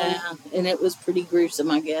 Yeah, and it was pretty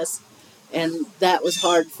gruesome, I guess. And that was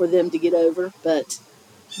hard for them to get over, but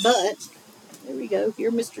there we go.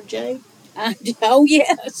 You're Mr. J. Oh,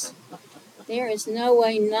 yes. There is no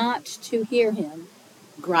way not to hear him.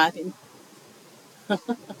 Griping.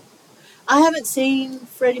 I haven't seen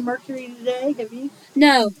Freddie Mercury today, have you?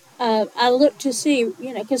 No. I look to see,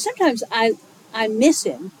 because sometimes I miss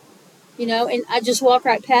him, and I just walk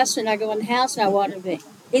right past him, and I go in the house, and I water the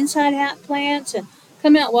inside out plants, and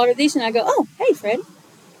come out and water these, and I go, oh, hey, Freddie.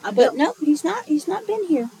 But no, he's not been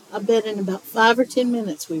here. I bet in about 5 or 10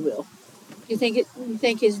 minutes we will. You think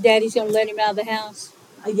his daddy's going to let him out of the house?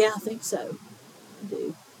 Yeah, I think so. I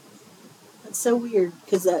do. That's so weird,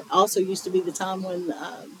 because that also used to be the time when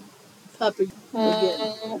puppy would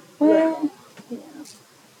get... Well, yeah.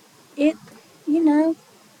 It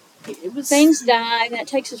was... Things die, and that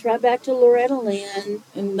takes us right back to Loretta Lynn.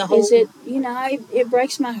 And the whole... it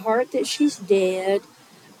breaks my heart that she's dead.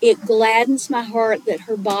 It gladdens my heart that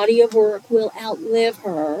her body of work will outlive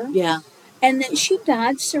her. Yeah. And that she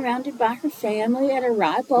died surrounded by her family at a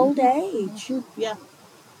ripe old age. Yeah.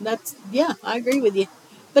 I agree with you.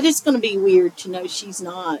 But it's going to be weird to know she's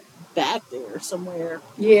not back there somewhere.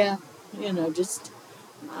 Yeah. I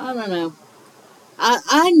don't know.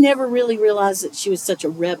 I never really realized that she was such a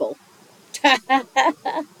rebel.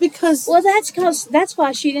 Because... Well, that's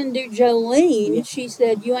why she didn't do Jolene. Yeah. She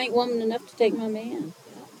said, you ain't woman enough to take my man.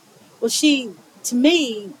 Well, to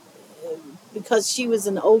me, because she was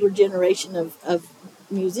an older generation of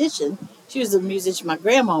musician, she was a musician my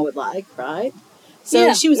grandma would like, right?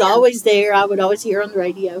 So she was always there. I would always hear her on the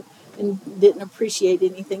radio and didn't appreciate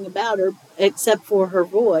anything about her except for her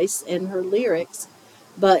voice and her lyrics.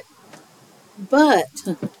 But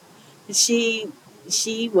she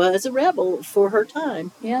was a rebel for her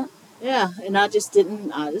time. Yeah. Yeah, and I just didn't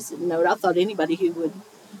know it. I thought anybody who would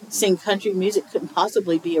sing country music couldn't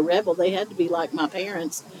possibly be a rebel. They had to be like my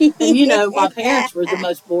parents. And my parents were the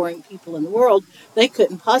most boring people in the world. They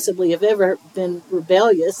couldn't possibly have ever been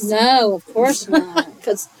rebellious. No, of course not.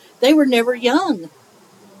 because they were never young.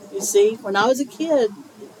 You see, when I was a kid,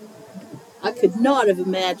 I could not have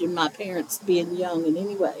imagined my parents being young in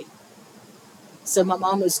any way. So my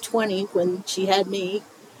mom was 20 when she had me,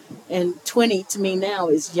 and 20 to me now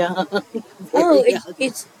is young. Oh, Very young.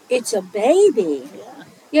 it's a baby. Yeah.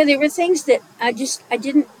 Yeah, there were things that I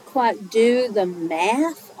didn't quite do the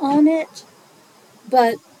math on it,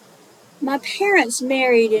 but my parents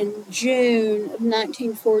married in June of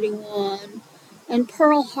 1941, and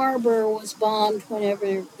Pearl Harbor was bombed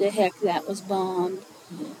whenever the heck that was bombed.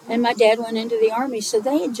 And my dad went into the Army, so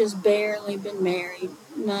they had just barely been married,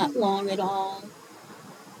 not long at all.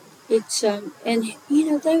 It's and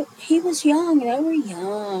he was young, they were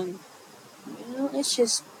young. It's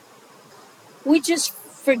just we just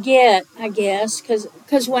forget, I guess,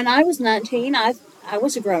 because when I was 19, I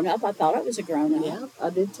was a grown up. I thought I was a grown up. Yeah, I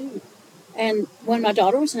did too. And when my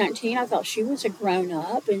daughter was 19, I thought she was a grown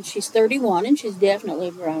up, and she's 31, and she's definitely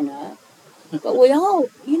a grown up. But we all,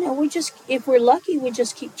 we just, if we're lucky, we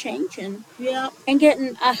just keep changing. Yeah. And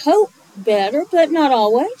getting, I hope, better, but not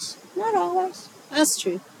always. Not always. That's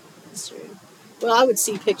true. That's true. Well, I would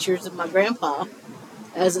see pictures of my grandpa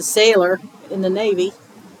as a sailor in the Navy,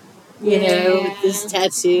 with his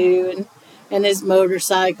tattoo and his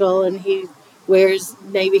motorcycle, and he wears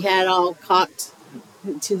Navy hat all cocked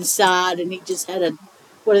to the side, and he just had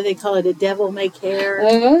what do they call it, a devil may care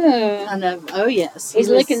kind of, oh yes. He's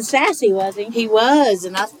looking sassy, was he? He was,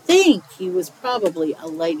 and I think he was probably a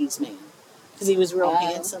ladies' man, because he was real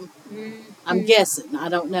handsome. Mm-hmm. I'm guessing. I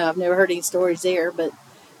don't know. I've never heard any stories there, but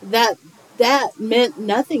that meant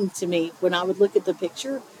nothing to me when I would look at the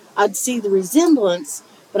picture. I'd see the resemblance,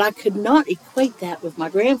 but I could not equate that with my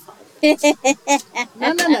grandfather.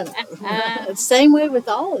 No. Same way with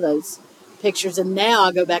all of those pictures. And now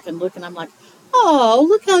I go back and look, and I'm like, oh,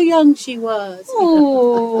 look how young she was.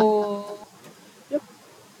 Oh. Yep.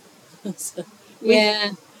 So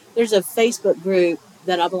yeah. There's a Facebook group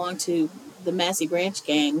that I belong to, the Massey Branch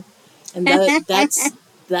Gang, and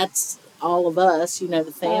that's all of us,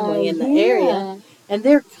 the family in the area. And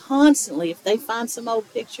they're constantly, if they find some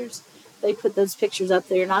old pictures, they put those pictures up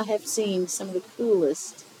there. And I have seen some of the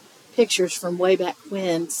coolest pictures from way back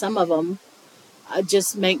when. Some of them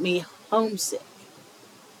just make me homesick.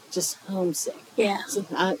 Just homesick. Yeah. So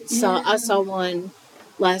I saw one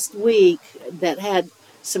last week that had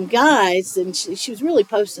some guys, and she was really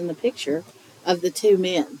posting the picture of the two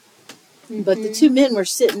men. Mm-hmm. But the two men were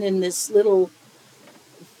sitting in this little,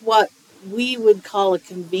 what we would call a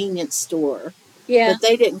convenience store. Yeah. But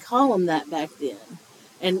they didn't call them that back then.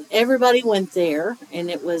 And everybody went there, and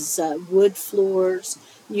it was wood floors.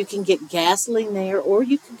 You can get gasoline there, or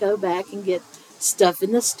you could go back and get stuff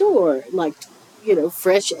in the store, like,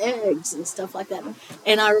 fresh eggs and stuff like that.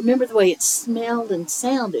 And I remember the way it smelled and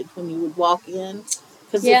sounded when you would walk in,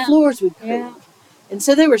 because the floors would creak. Yeah. And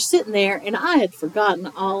so they were sitting there, and I had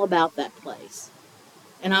forgotten all about that place.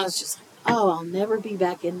 And I was just like, oh, I'll never be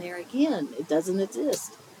back in there again. It doesn't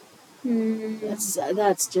exist.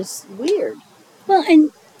 That's just weird. Well,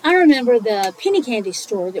 and I remember the penny candy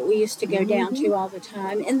store that we used to go down to all the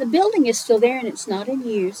time, and the building is still there, and it's not in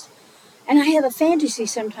use. And I have a fantasy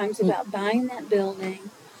sometimes about buying that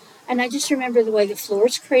building. And I just remember the way the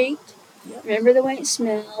floors creaked. Yep. Remember the way it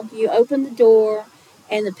smelled. You opened the door,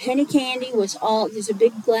 and the penny candy there's a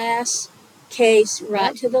big glass case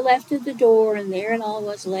right to the left of the door, and there it all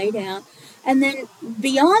was laid out. And then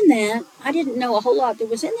beyond that, I didn't know a whole lot that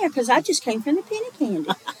was in there, because I just came from the penny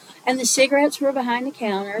candy. And the cigarettes were behind the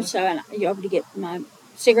counter, so I was able to get my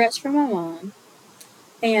cigarettes from my mom.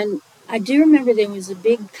 And I do remember there was a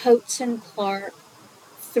big Coates and Clark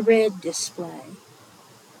thread display.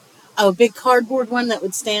 Oh, a big cardboard one that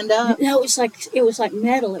would stand up? No, it was like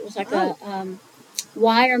metal. It was like a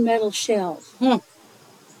wire metal shelf.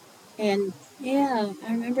 And yeah,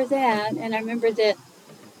 I remember that. And I remember that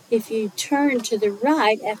if you turned to the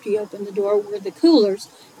right after you opened the door were the coolers,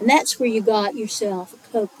 and that's where you got yourself a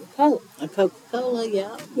Coca-Cola. A Coca-Cola,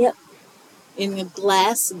 yeah. Yep. In a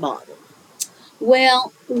glass bottle.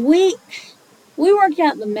 Well, we worked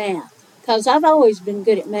out the math, because I've always been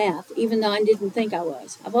good at math, even though I didn't think I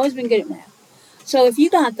was. I've always been good at math. So if you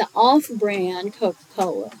got the off-brand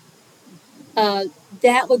Coca-Cola,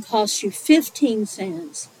 that would cost you 15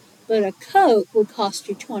 cents, but a Coke would cost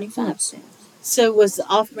you 25 cents. So was the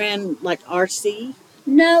off-brand like RC?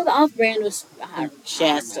 No, the off-brand was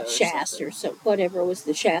Shasta. Shasta, so whatever was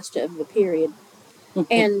the Shasta of the period.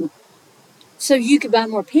 And so you could buy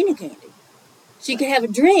more penny candy. So you could have a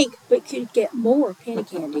drink, but you could get more penny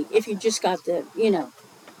candy if you just got the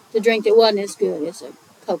drink that wasn't as good as a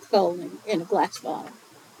Coca-Cola in a glass bottle.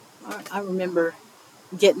 I remember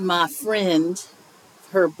getting my friend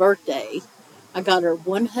her birthday, I got her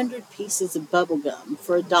 100 pieces of bubble gum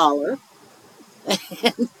for $1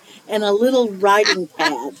 and a little writing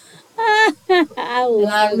pad. I love And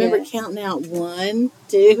I remember it. counting out 1,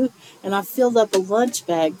 2, and I filled up a lunch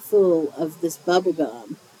bag full of this bubble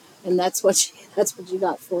gum, and that's what she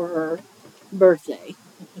got for her birthday.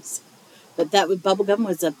 But that with bubble gum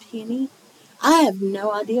was a penny. I have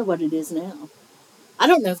no idea what it is now. I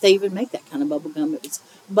don't know if they even make that kind of bubble gum. It was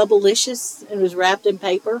Bubblicious and it was wrapped in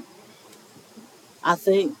paper. I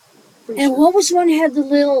think. And Sure. what was the one that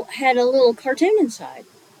had a little cartoon inside?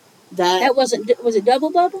 That wasn't. Was it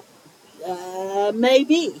Double Bubble?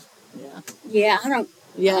 Maybe. Yeah. Yeah, I don't.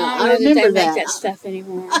 Yeah, I I don't know that they remember make that. that stuff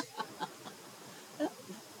anymore.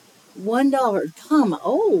 $1. Come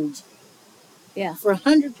old. Yeah. For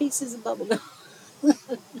 100 pieces of bubble gum.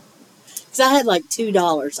 Because I had like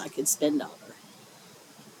 $2 I could spend on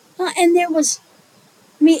her. And there was.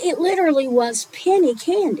 I mean, it literally was penny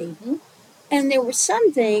candy. Mm-hmm. And there were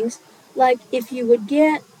some things, like if you would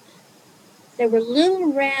get, there were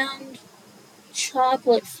little round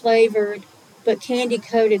chocolate flavored but candy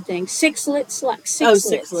coated things. Sixlets, like sixlets. Oh,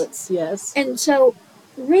 sixlets, yes. And so,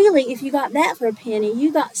 really, if you got that for a penny,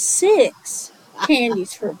 you got 6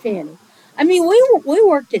 candies for a penny. I mean, we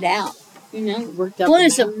worked it out, you know. What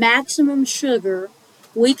is the maximum sugar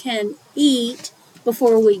we can eat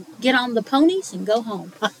before we get on the ponies and go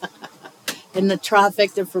home? And the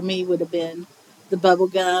trifecta for me would have been the bubble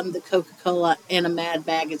gum, the Coca-Cola, and a Mad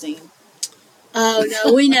magazine. Oh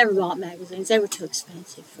no, we never bought magazines. They were too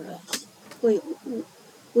expensive for us.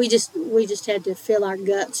 We just had to fill our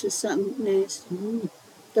guts with something nasty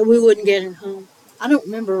that we wouldn't get at home. I don't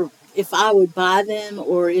remember if I would buy them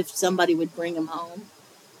or if somebody would bring them home,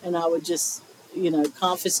 and I would just,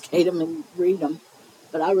 confiscate them and read them.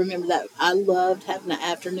 But I remember that I loved having an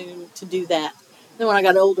afternoon to do that. Then when I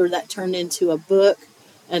got older, that turned into a book,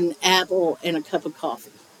 an apple, and a cup of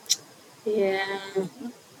coffee. Yeah.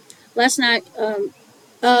 Last night,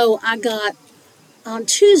 I got on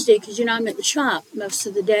Tuesday, because I'm at the shop most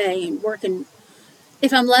of the day and working.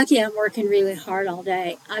 If I'm lucky, I'm working really hard all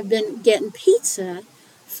day. I've been getting pizza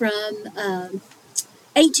from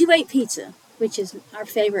 828 Pizza, which is our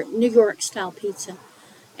favorite New York style pizza.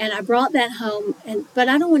 And I brought that home, but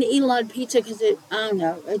I don't want to eat a lot of pizza because I don't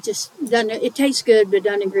know, it just doesn't, it tastes good, but it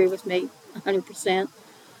doesn't agree with me 100%.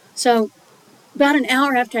 So about an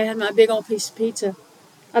hour after I had my big old piece of pizza,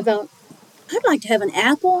 I thought, I'd like to have an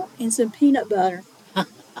apple and some peanut butter.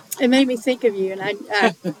 It made me think of you, and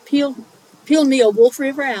I peeled me a Wolf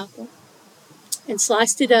River apple and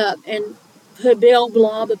sliced it up and put a big old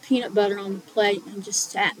blob of peanut butter on the plate and just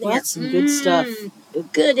sat there. Well, that's some good stuff.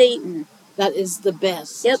 Good eating. That is the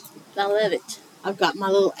best. Yep, I love it. I've got my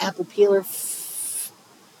little apple peeler,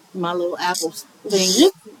 my little apple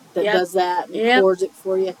thing that does that and pours it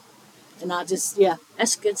for you. And I just,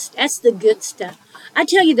 That's good. That's the good stuff. I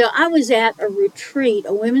tell you, though, I was at a retreat,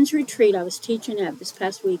 a women's retreat I was teaching at this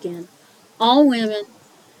past weekend. All women.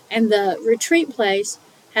 And the retreat place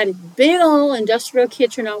had a big old industrial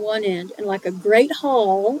kitchen on one end and like a great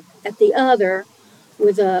hall at the other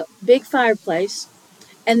with a big fireplace.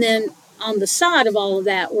 And then on the side of all of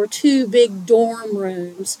that were 2 big dorm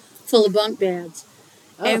rooms full of bunk beds.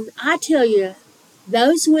 Oh. And I tell you,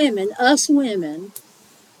 those women, us women,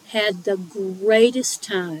 had the greatest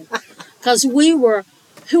time. Because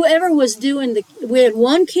whoever was doing we had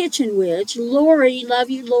one kitchen witch, Lori,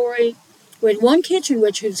 love you, Lori. We had one kitchen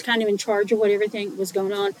witch who was kind of in charge of what everything was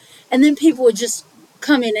going on. And then people would just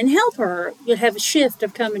come in and help her. You'd have a shift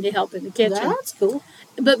of coming to help in the kitchen. That's cool.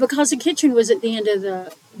 But because the kitchen was at the end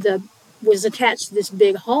of was attached to this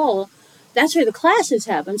big hall, that's where the classes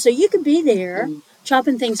happen. So you could be there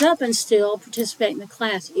chopping things up and still participate in the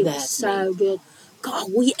class. It was so good.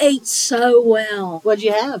 God, we ate so well. What'd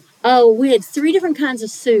you have? Oh, we had 3 different kinds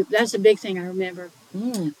of soup. That's a big thing I remember.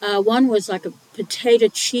 One was like a potato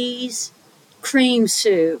cheese cream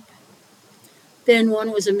soup. Then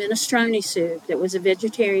one was a minestrone soup that was a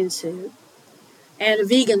vegetarian soup. And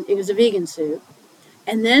it was a vegan soup.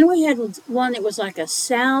 And then we had one that was like a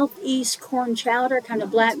southeast corn chowder, kind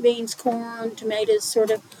of black beans, corn, tomatoes,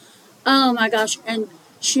 sort of. Oh my gosh. And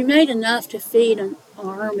she made enough to feed an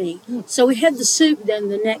army. So we had the soup then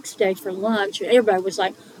the next day for lunch. Everybody was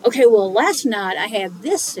like, okay, well, last night I had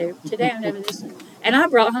this soup. Today I'm having this soup. And I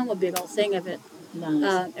brought home a big old thing of it.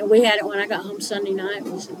 Nice. And we had it when I got home Sunday night.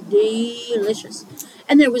 It was delicious.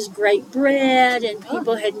 And there was great bread, and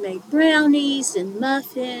people had made brownies and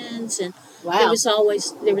muffins, and there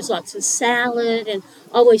was lots of salad, and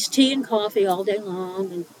always tea and coffee all day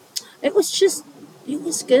long. And it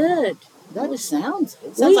was good. It sounds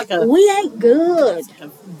like we ate good. a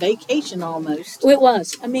vacation almost. It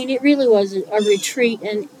was. I mean, it really was a retreat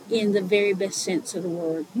in the very best sense of the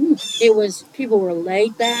word. It was, people were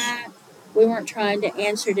laid back. We weren't trying to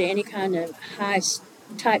answer to any kind of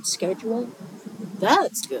tight schedule.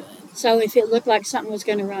 That's good. So if it looked like something was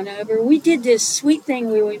going to run over, we did this sweet thing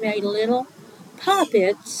where we made little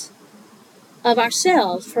puppets of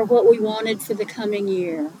ourselves for what we wanted for the coming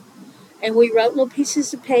year. And we wrote little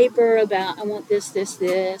pieces of paper about, I want this, this,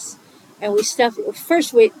 this. And we stuffed it.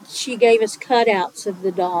 First, she gave us cutouts of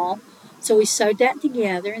the doll. So we sewed that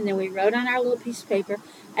together, and then we wrote on our little piece of paper.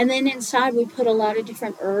 And then inside we put a lot of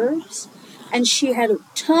different herbs. And she had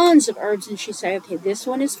tons of herbs, and she'd say, okay, this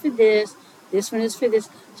one is for this one is for this.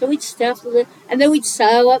 So we'd stuff it, and then we'd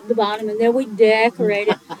sew up the bottom, and then we'd decorate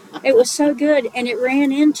it. It was so good. And it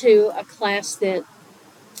ran into a class that,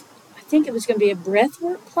 I think it was going to be a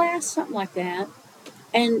breathwork class, something like that.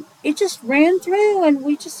 And it just ran through, and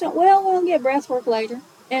we just thought, well, we'll get breathwork later.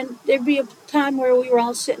 And there'd be a time where we were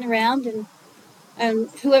all sitting around, and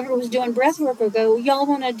whoever was doing breathwork would go, y'all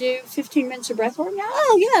want to do 15 minutes of breathwork?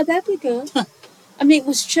 Oh, yeah, that'd be good. I mean, it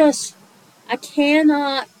was just, I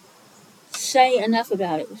cannot say enough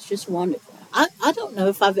about it. It was just wonderful. I don't know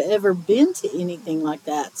if I've ever been to anything like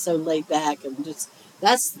that, so laid back and just,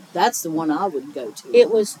 that's the one I would go to. It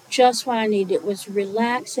was just what I needed. It was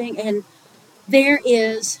relaxing, and there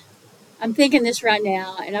is, I'm thinking this right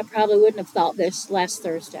now, and I probably wouldn't have thought this last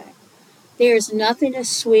Thursday. There's nothing as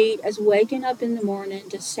sweet as waking up in the morning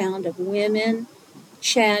to sound of women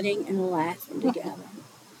chatting and laughing together.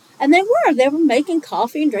 And they were making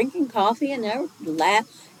coffee and drinking coffee, and they were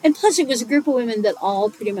laughing. And plus it was a group of women that all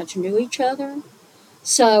pretty much knew each other.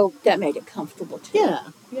 So that made it comfortable too.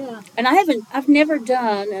 Yeah. And I've never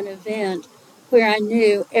done an event where I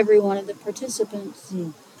knew every one of the participants.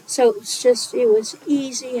 So it was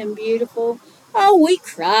easy and beautiful. Oh, we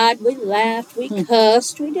cried, we laughed, we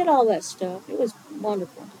cussed, we did all that stuff. It was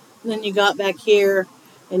wonderful. And then you got back here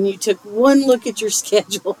and you took one look at your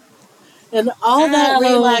schedule and all that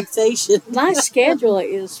relaxation. My schedule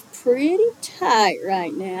is pretty tight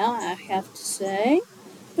right now, I have to say.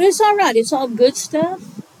 But it's all right. It's all good stuff.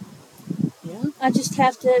 Yeah. I just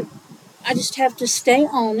have to stay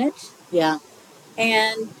on it. Yeah.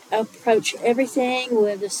 And approach everything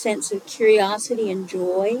with a sense of curiosity and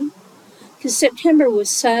joy. Because September was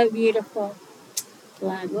so beautiful.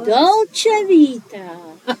 La Dolce Vita.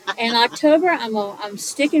 And October, I'm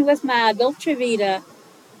sticking with my Dolce Vita.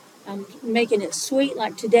 I'm making it sweet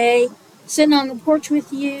like today. Sitting on the porch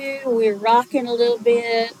with you. We're rocking a little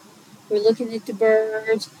bit. We're looking at the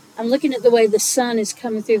birds. I'm looking at the way the sun is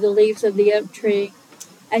coming through the leaves of the oak tree.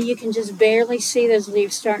 And you can just barely see those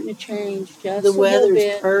leaves starting to change just a little bit. The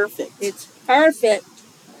weather's perfect. It's perfect.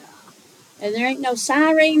 And there ain't no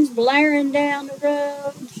sirens blaring down the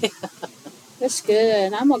road. That's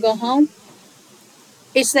good. I'm going to go home.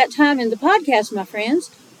 It's that time in the podcast, my friends.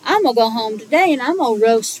 I'm going to go home today and I'm going to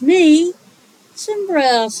roast me some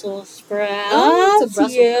Brussels sprouts.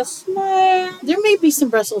 Yes, ma'am. There may be some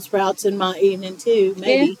Brussels sprouts in my evening, too.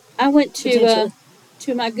 Maybe. Yeah, I went to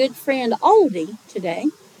my good friend Aldi today.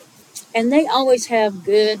 And they always have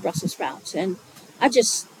good Brussels sprouts. And I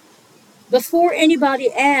just, before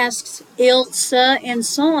anybody asks Ilsa and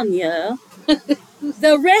Sonia,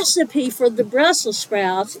 the recipe for the Brussels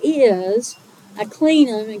sprouts is I clean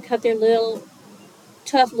them and cut their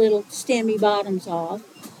tough little stemmy bottoms off.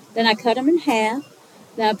 Then I cut them in half.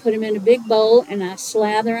 Then I put them in a big bowl and I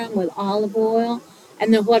slather them with olive oil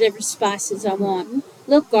and then whatever spices I want. A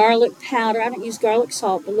little garlic powder. I don't use garlic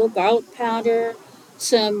salt, but a little garlic powder.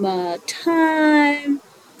 Some thyme,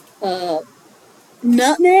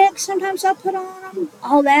 nutmeg sometimes I put on them,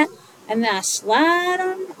 all that. And then I slide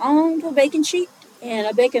them onto a baking sheet and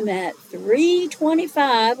I bake them at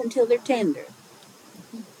 325 until they're tender.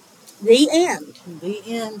 The end. The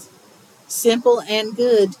end. Simple and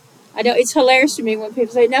good. I know, it's hilarious to me when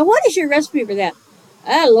people say, now what is your recipe for that?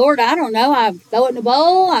 Oh, Lord, I don't know. I throw it in a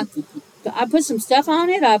bowl. I put some stuff on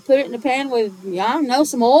it. I put it in a pan with, I don't know,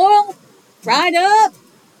 some oil. Fried up.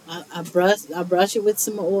 I brush it with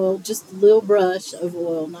some oil, just a little brush of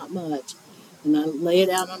oil, not much. And I lay it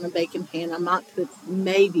out on a baking pan. I might put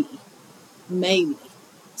maybe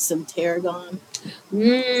some tarragon.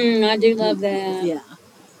 I do love that.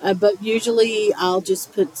 Yeah. But usually I'll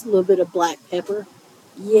just put a little bit of black pepper.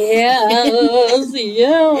 Yes,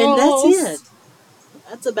 yes. And that's it.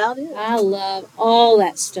 That's about it. I love all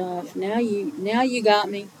that stuff. Now you got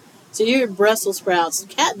me. So your Brussels sprouts.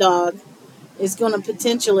 Cat Dog is going to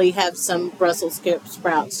potentially have some Brussels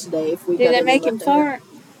sprouts today if we. Do they make him fart?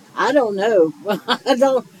 I don't know. I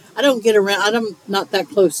don't get around. I'm not that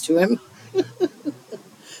close to him.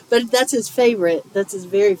 But that's his favorite. That's his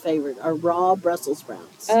very favorite. Are raw Brussels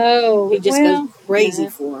sprouts. Oh, He just well, goes crazy yeah.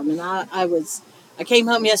 for them. And I came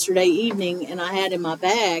home yesterday evening and I had in my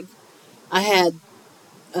bag, I had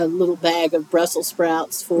a little bag of Brussels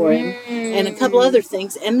sprouts for him and a couple other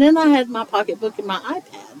things. And then I had my pocketbook and my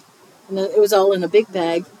iPad. And it was all in a big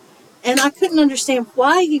bag. And I couldn't understand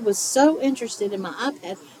why he was so interested in my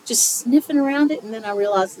iPad, just sniffing around it. And then I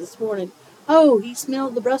realized this morning, oh, he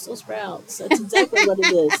smelled the Brussels sprouts. That's exactly what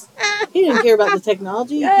it is. He didn't care about the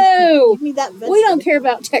technology. No, Give me that vegetable. we don't care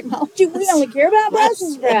about technology. We only care about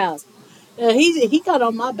Brussels sprouts. He got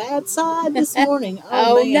on my bad side this morning.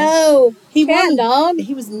 Oh, Man. no, He cat dog.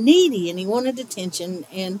 He was needy and he wanted attention,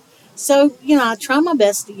 and so I try my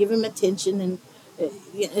best to give him attention and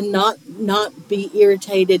not be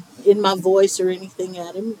irritated in my voice or anything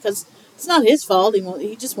at him because it's not his fault.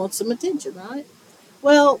 He just wants some attention, right?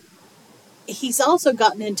 Well, he's also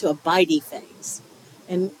gotten into a bitey phase,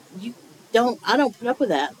 and I don't put up with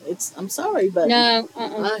that. I'm sorry, but No,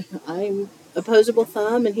 I'm opposable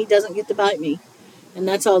thumb, and he doesn't get to bite me, and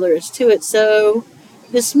that's all there is to it. So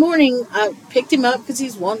this morning I picked him up because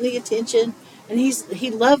he's wanting the attention, and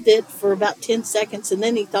he loved it for about 10 seconds, and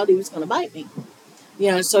then he thought he was going to bite me.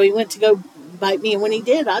 So he went to go bite me, and when he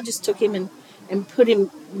did, I just took him and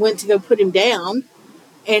went to go put him down,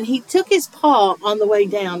 and he took his paw on the way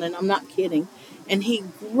down, and I'm not kidding, and he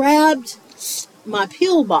grabbed my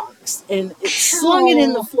pill box and slung it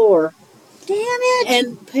in the floor. Damn it!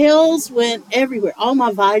 And pills went everywhere, all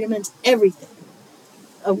my vitamins, everything,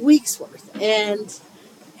 a week's worth, and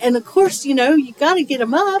of course, you got to get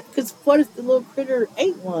them up because what if the little critter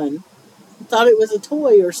ate one? Thought it was a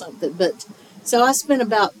toy or something, but. So I spent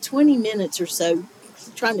about 20 minutes or so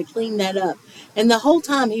trying to clean that up. And the whole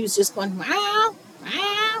time he was just going, meow,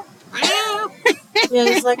 meow, meow.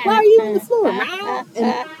 It's like, why are you on the floor? Meow.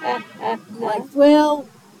 And I'm like, well,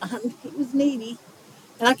 he was needy.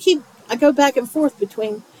 And I go back and forth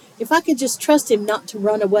between, if I could just trust him not to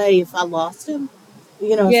run away if I lost him,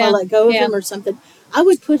 if I let go of him or something, I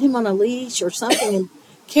would put him on a leash or something and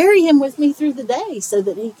carry him with me through the day so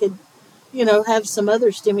that he could, have some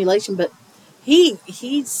other stimulation. But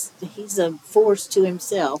he's a force to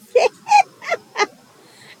himself.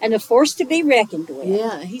 And a force to be reckoned with.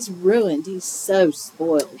 Yeah, he's ruined. He's so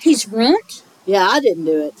spoiled. He's ruined? Yeah, I didn't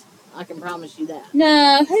do it. I can promise you that.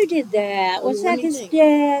 No, who did that? Was that his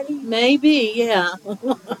daddy? Maybe, yeah.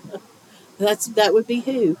 That would be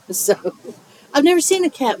who. So I've never seen a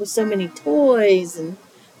cat with so many toys and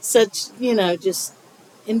such, just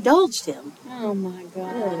indulged him. Oh my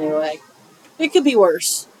God. Anyway, it could be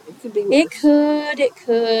worse. It could be worse. It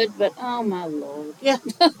could, but oh my Lord. Yeah.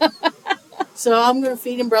 So I'm going to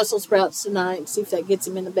feed him Brussels sprouts tonight and see if that gets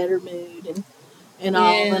him in a better mood and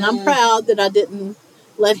all. And I'm proud that I didn't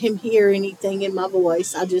let him hear anything in my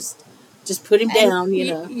voice. I just put him down,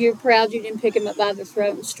 You're proud you didn't pick him up by the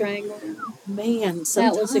throat and strangle him? Man,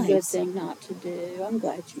 sometimes. That was a good thing not to do. I'm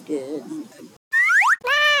glad you did.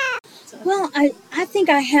 Well, I think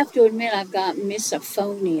I have to admit I've got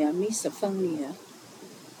misophonia.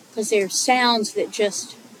 Because there are sounds that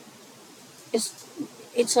just,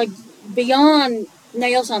 it's like beyond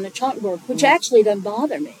nails on a chalkboard, which actually doesn't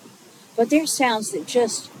bother me. But there's sounds that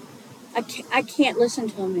just, I can't listen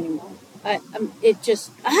to them anymore. It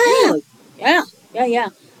just, Really? Yeah.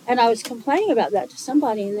 And I was complaining about that to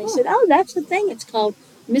somebody, and they said, oh, that's the thing. It's called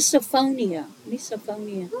misophonia.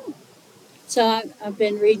 So I've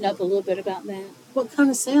been reading up a little bit about that. What kind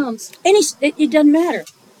of sounds? It doesn't matter.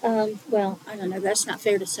 Well, I don't know. That's not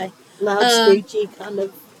fair to say. Loud, screechy, kind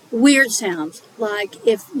of. Weird sounds. Like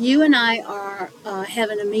if you and I are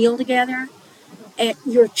having a meal together, and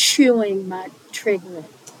you're chewing might trigger it.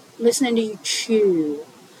 Listening to you chew.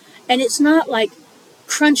 And it's not like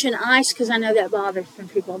crunching ice, because I know that bothers some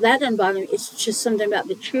people. That doesn't bother me. It's just something about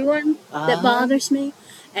the chewing that bothers me.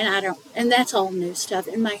 And that's all new stuff.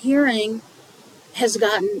 And my hearing has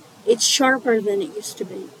it's sharper than it used to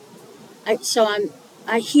be.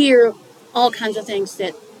 I hear all kinds of things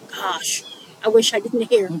that, gosh, I wish I didn't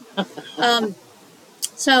hear.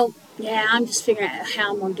 So, yeah, I'm just figuring out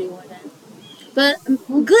how I'm going to deal with it. But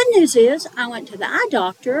good news is I went to the eye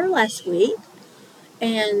doctor last week,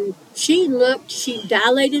 and she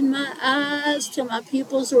dilated my eyes till my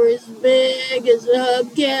pupils were as big as a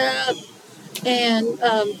hubcap. And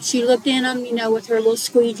she looked in them, with her little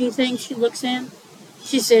squeegee thing she looks in.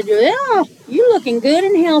 She said, well, you're looking good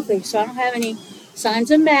and healthy, so I don't have any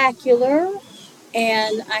signs of macular,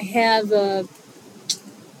 and I have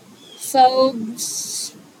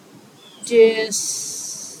Fogs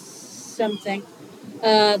something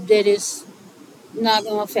that is not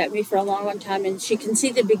going to affect me for a long, long time. And she can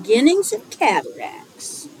see the beginnings of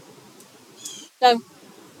cataracts. So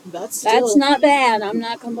that's not bad. I'm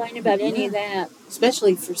not complaining about any of that.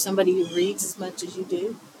 Especially for somebody who reads as much as you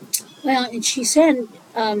do. Well, and she said,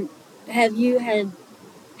 have you had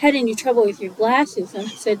any trouble with your glasses? And I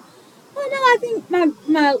said, well, no, I think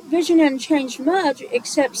my vision hasn't changed much,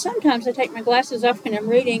 except sometimes I take my glasses off when I'm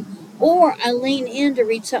reading, or I lean in to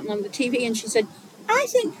read something on the TV. And she said, I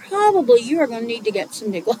think probably you are going to need to get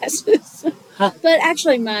some new glasses. Huh. But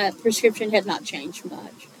actually, my prescription had not changed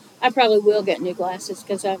much. I probably will get new glasses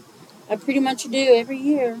because I pretty much do every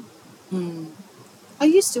year. I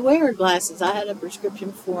used to wear glasses. I had a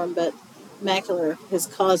prescription for them, but macular has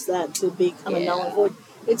caused that to become a null and void.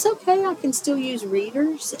 It's okay. I can still use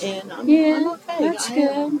readers, and I'm okay. That's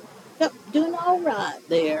good. Yep, doing all right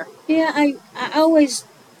there. Yeah, I always,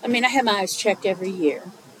 I have my eyes checked every year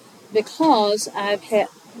because I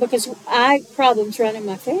have problems running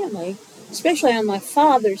my family, especially on my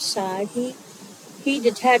father's side. He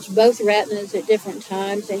detached both retinas at different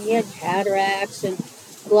times, and he had cataracts and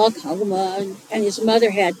glaucoma, and his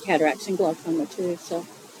mother had cataracts and glaucoma too. So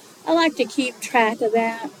I like to keep track of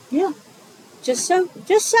that. Yeah. Just so.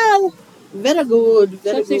 Very good.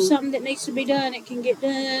 So if there's something that needs to be done, it can get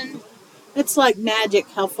done. It's like magic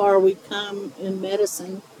how far we've come in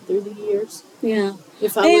medicine through the years. Yeah.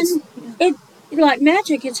 Like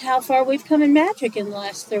magic, it's how far we've come in magic in the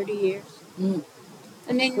last 30 years. Mm.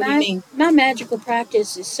 I mean, what do you mean? My magical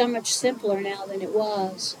practice is so much simpler now than it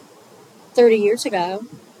was 30 years ago.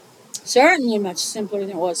 Certainly much simpler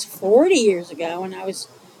than it was 40 years ago when I was,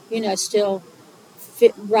 still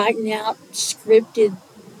writing out scripted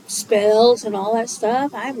spells and all that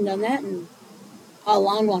stuff. I haven't done that in a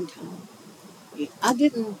long, long time. I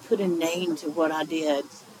didn't put a name to what I did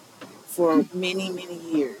for many, many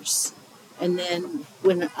years. And then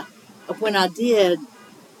when I did,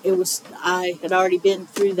 I had already been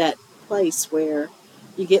through that place where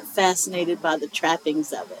you get fascinated by the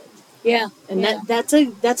trappings of it. Yeah. And that's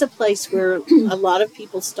a place where a lot of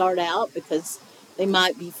people start out because they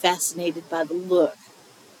might be fascinated by the look.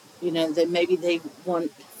 That maybe they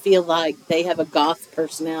feel like they have a goth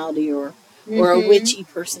personality or a witchy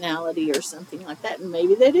personality or something like that. And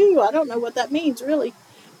maybe they do. I don't know what that means really.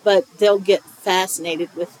 But they'll get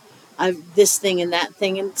fascinated with this thing and that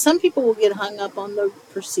thing. And some people will get hung up on the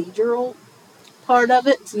procedural part of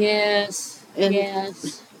it. Yes.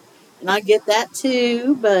 Yes. And I get that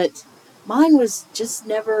too, but mine was just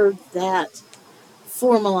never that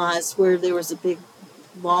formalized where there was a big,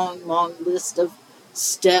 long, long list of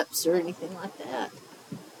steps or anything like that.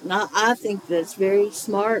 And I think that's very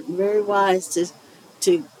smart and very wise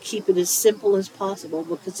to keep it as simple as possible,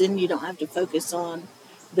 because then you don't have to focus on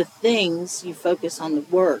the things, you focus on the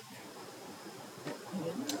work.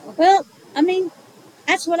 Well,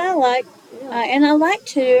 that's what I like. Yeah. And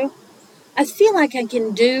I feel like I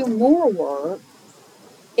can do more work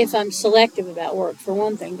if I'm selective about work, for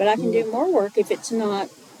one thing, but I can do more work if it's not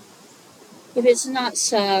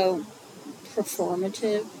so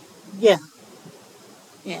performative. Yeah.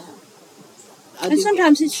 Yeah. And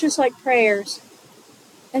sometimes it's just like prayers.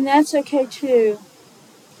 And that's okay too.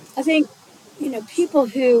 I think, people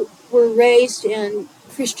who were raised in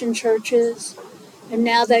Christian churches and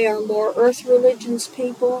now they are more earth religions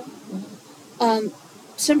people,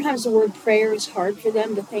 sometimes the word prayer is hard for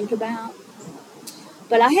them to think about.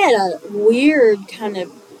 But I had a weird kind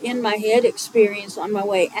of in my head experience on my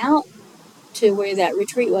way out to where that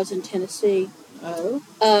retreat was in Tennessee. Oh.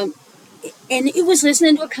 And it was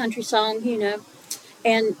listening to a country song,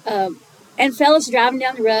 and fella's driving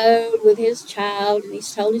down the road with his child, and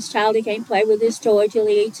he's told his child he can't play with his toy till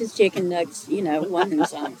he eats his chicken nuggets, one of them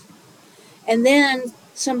songs. And then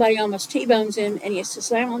somebody almost T-bones him, and he has to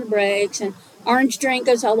slam on the brakes, and orange drink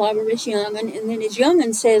goes all over his young'un, and then his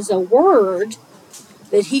young'un says a word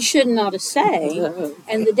that he should not have say,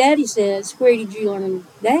 and the daddy says, "Where did you learn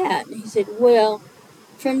that?" And he said, "Well,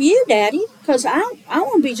 from you, Daddy, because I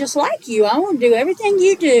want to be just like you. I want to do everything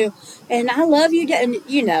you do, and I love you, and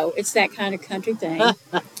it's that kind of country thing."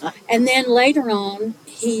 And then later on,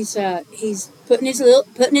 he's putting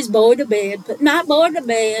his boy to bed, putting my boy to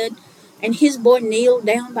bed, and his boy kneeled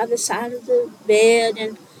down by the side of the bed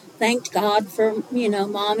and thanked God for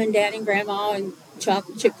Mom and Dad and Grandma and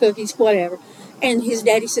chocolate chip cookies, whatever. And his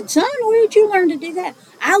daddy said, "Son, where did you learn to do that?"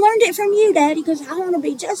 "I learned it from you, Daddy, because I want to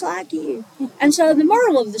be just like you." And so the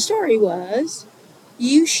moral of the story was,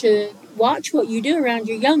 you should watch what you do around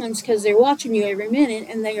your young'uns, because they're watching you every minute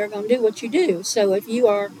and they are going to do what you do. So if you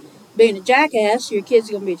are being a jackass, your kid's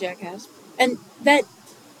going to be a jackass. And that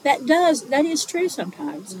is true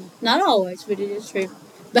sometimes. Not always, but it is true.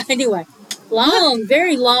 But anyway, long,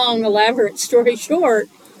 very long, elaborate story short,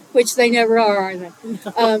 which they never are they?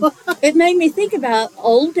 It made me think about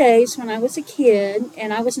old days when I was a kid,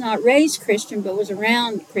 and I was not raised Christian, but was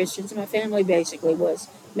around Christians. My family basically was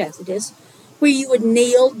Methodist, where you would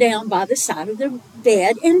kneel down by the side of the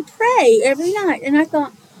bed and pray every night. And I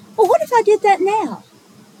thought, well, what if I did that now?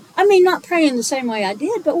 I mean, not praying the same way I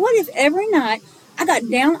did, but what if every night I got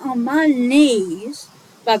down on my knees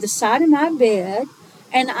by the side of my bed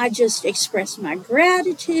and I just expressed my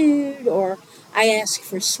gratitude, or I asked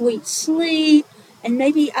for sweet sleep, and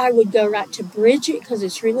maybe I would go right to Bridget because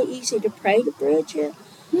it's really easy to pray to Bridget.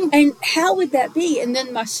 And how would that be? And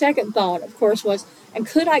then my second thought, of course, was, and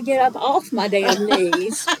could I get up off my damn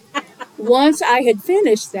knees once I had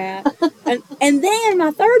finished that? And then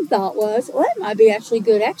my third thought was, well, that might be actually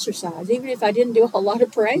good exercise, even if I didn't do a whole lot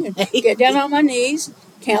of praying. Get down on my knees,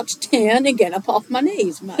 count to 10, and get up off my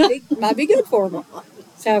knees. Might be good for me.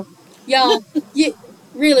 So, y'all,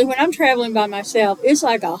 really, when I'm traveling by myself, it's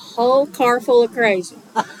like a whole car full of crazy.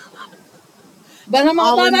 But I'm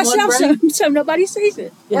all by myself, so nobody sees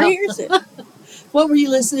it or hears it. What were you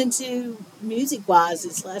listening to music-wise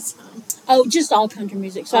this last time? Oh, just all country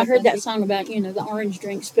music. So I heard that song about, the orange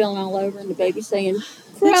drink spilling all over and the baby saying,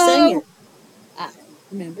 Who sang it? I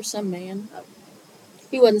remember some man.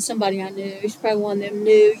 He wasn't somebody I knew. He's probably one of them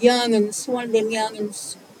new young'uns, one of them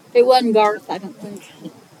young'uns. It wasn't Garth, I don't think.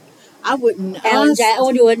 I wouldn't. I wonder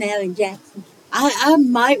it wasn't Alan Jackson. I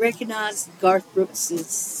might recognize Garth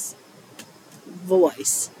Brooks'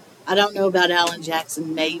 voice. I don't know about Alan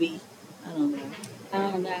Jackson, maybe. I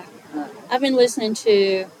don't know. I've been listening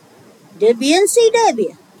to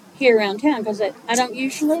WNCW here around town because I don't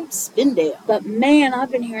usually. Spindale. But man,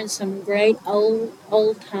 I've been hearing some great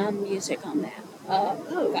old time music on that.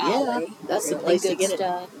 Golly, yeah. That's really the place to get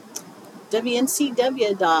stuff. it.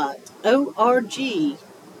 WNCW.org, if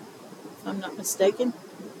I'm not mistaken.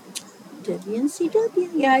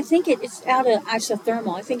 WNCW. Yeah, I think it's out of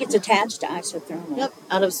Isothermal. I think it's attached to Isothermal. Yep,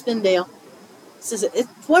 out of Spindale.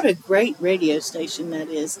 What a great radio station that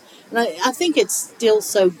is. And I think it's still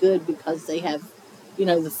so good because they have,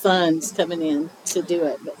 the funds coming in to do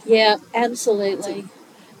it. But yeah, absolutely.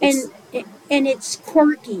 And it's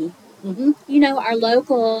quirky. Mm-hmm. Our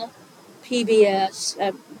local PBS,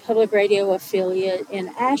 public radio affiliate in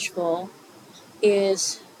Asheville,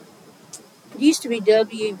 it used to be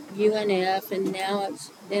WUNF, and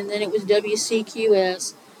then it was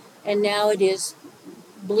WCQS, and now it is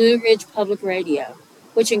Blue Ridge Public Radio,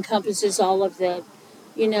 which encompasses all of the,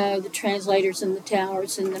 the translators and the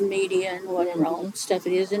towers and the media and whatever all stuff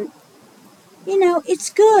it is. And, it's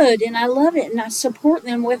good, and I love it, and I support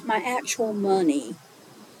them with my actual money.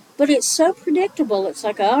 But it's so predictable. It's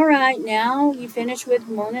like, all right, now you finish with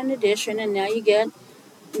Morning Edition, and now you get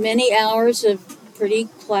many hours of pretty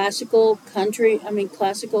classic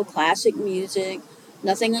music,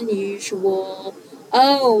 nothing unusual.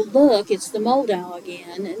 Oh, look, it's the Moldau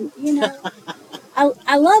again. And,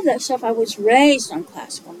 I love that stuff. I was raised on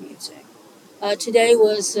classical music. Today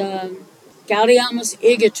was Gaudiamus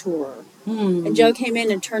Igitur. And Joe came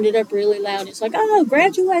in and turned it up really loud. It's like, oh,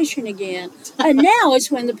 graduation again. And now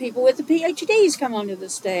it's when the people with the PhDs come onto the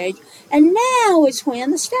stage. And now it's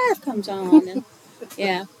when the staff comes on. And,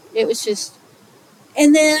 yeah, it was just...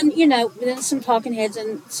 And then, then some talking heads.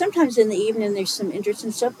 And sometimes in the evening there's some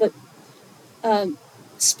interesting stuff. But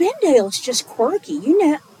Spindale is just quirky.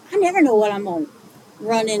 I never know what I'm going to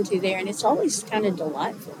run into there. And it's always kind of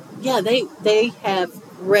delightful. Yeah, they have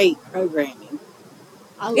great programming.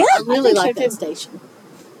 I really like that station.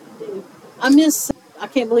 I do. I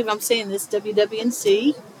can't believe I'm saying this,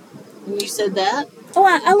 WWNC. When you said that. Oh,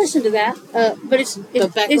 I listened to that. But it's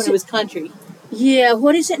back when it was country. Yeah,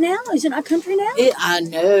 what is it now? Is it not country now? I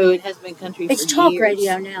know, it has been country for years. It's talk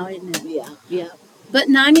radio now, isn't it? Yeah. But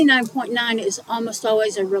 99.9 is almost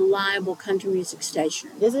always a reliable country music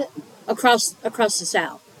station. Is it? Across the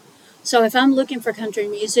South. So if I'm looking for country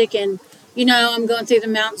music and, I'm going through the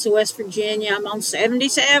mountains of West Virginia, I'm on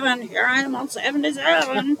 77. Here I am on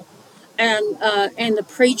 77. And the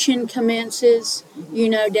preaching commences,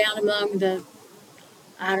 down among the,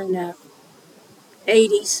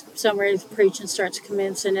 80s, somewhere the preaching starts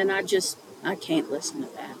commencing, and I can't listen to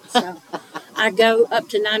that. So I go up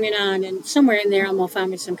to 99, and somewhere in there I'm going to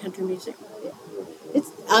find me some country music.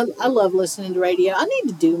 I love listening to radio. I need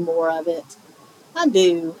to do more of it. I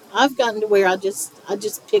do. I've gotten to where I just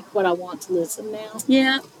pick what I want to listen now.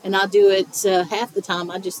 Yeah. And I do it half the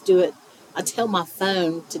time. I just do it. I tell my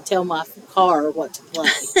phone to tell my car what to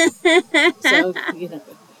play. So,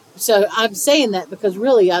 So I'm saying that because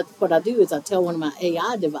really what I do is I tell one of my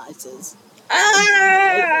AI devices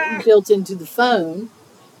built into the phone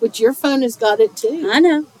Which your phone has got it too. I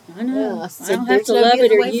know. Yeah, I don't have to love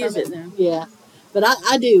it or use it now. Yeah, but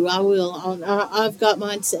I do. I will. I've got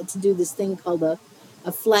mine set to do this thing called a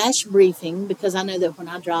flash briefing, because I know that when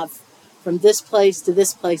I drive from this place to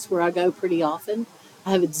this place where I go pretty often,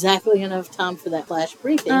 I have exactly enough time for that flash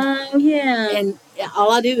briefing. Oh, yeah. And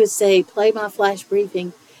all I do is say, play my flash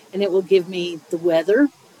briefing, and it will give me the weather,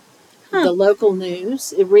 the local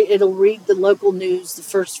news. It'll read the local news, the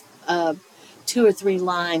first 2 or 3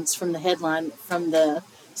 lines from the headline from the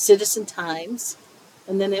Citizen Times,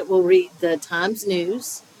 and then it will read the Times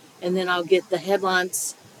News, and then I'll get the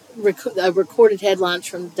headlines, recorded headlines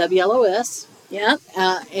from WLOS. Yep.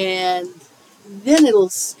 And then it'll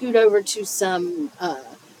scoot over to some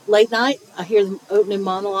late night. I hear the opening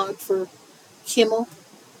monologue for Kimmel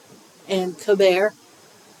and Colbert,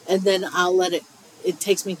 and then I'll let it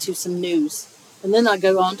takes me to some news, and then I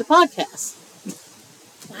go on to podcasts.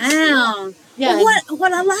 Wow. Yeah. Well,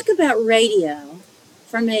 what I like about radio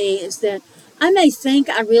for me is that I may think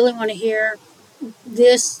I really want to hear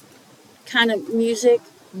this kind of music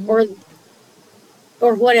or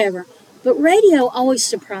whatever, but radio always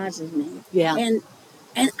surprises me. Yeah. And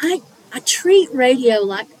I treat radio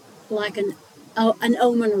like an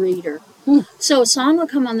omen reader. So a song will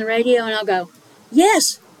come on the radio and I'll go,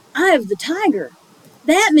 yes, Eye of the Tiger.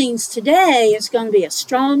 That means today is going to be a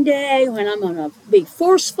strong day when I'm going to be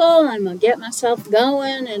forceful. I'm going to get myself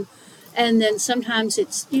going. And then sometimes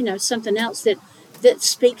it's, something else that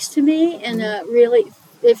speaks to me in a really,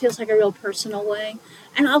 it feels like a real personal way.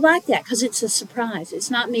 And I like that because it's a surprise.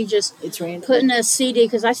 It's not me just putting a CD,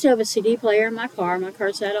 because I still have a CD player in my car. My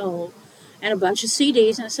car's that old. And a bunch of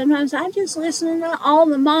CDs. And sometimes I just listen to all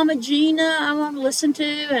the Mama Gina I want to listen to.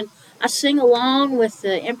 And I sing along with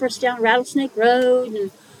the Empress Down Rattlesnake Road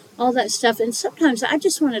and all that stuff. And sometimes I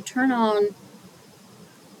just want to turn on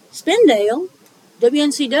Spindale,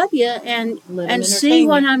 WNCW, and see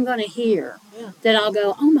what I'm going to hear. Yeah. That I'll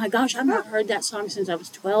go, oh my gosh, I've not heard that song since I was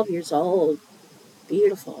 12 years old.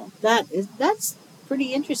 Beautiful. That's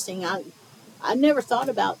pretty interesting. I never thought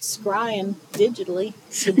about scrying digitally.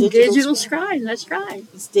 Digital scrying, that's right.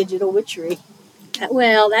 It's digital witchery.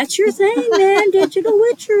 Well, that's your thing, man. Digital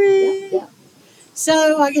witchery. Yeah.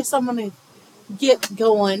 So I guess I'm going to get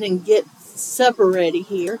going and get supper ready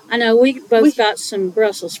here. I know we both got some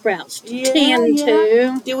Brussels sprouts to tend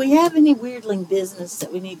to. Do we have any weirdling business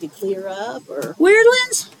that we need to clear up? Or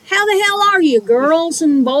Weirdlings? How the hell are you, girls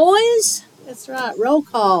and boys? That's right. Roll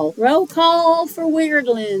call. Roll call for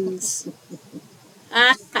weirdlings.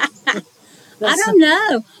 I don't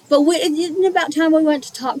know. But isn't it about time we went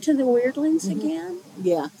to talk to the weirdlings again?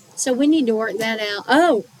 Yeah. So we need to work that out.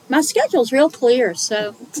 Oh, my schedule's real clear,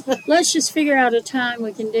 so let's just figure out a time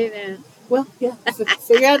we can do that. Well, yeah.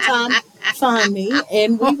 Figure out a time, find me,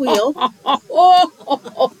 and we will.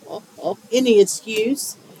 Any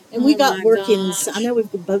excuse. And we got workings. Gosh. I know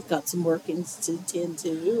we've both got some workings to attend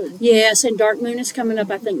to. Yes, and Dark Moon is coming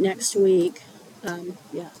up, I think, next week.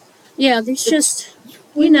 Yeah, there's just,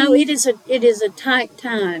 it is a tight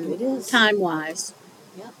time. It is. Time-wise.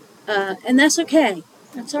 Yep. And that's okay.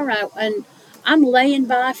 That's all right. And I'm laying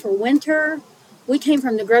by for winter. We came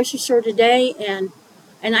from the grocery store today, and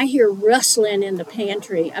I hear rustling in the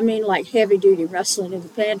pantry. I mean, like heavy-duty rustling in the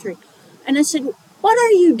pantry. And I said, what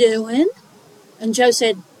are you doing? And Joe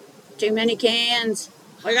said, too many cans.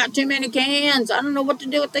 I got too many cans. I don't know what to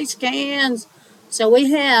do with these cans. So we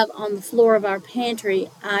have on the floor of our pantry,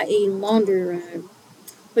 i.e. laundry room,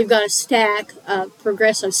 we've got a stack of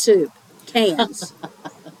Progresso soup cans.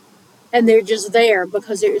 And they're just there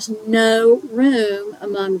because there's no room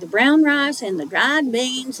among the brown rice and the dried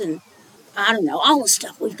beans and, I don't know, all the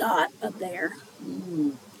stuff we've got up there.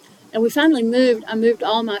 Mm. And we finally moved. I moved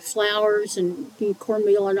all my flowers and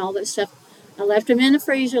cornmeal and all that stuff. I left them in the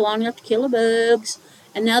freezer long enough to kill the bugs.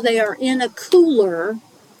 And now they are in a cooler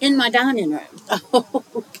in my dining room. Oh,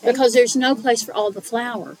 okay. Because there's no place for all the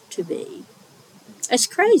flour to be. It's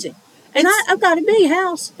crazy. And I've got a big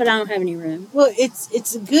house, but I don't have any room. Well,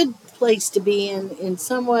 it's a good place to be in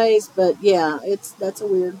some ways, but yeah, that's a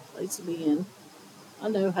weird place to be in. I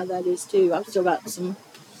know how that is too. I've still got some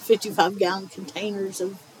 55-gallon containers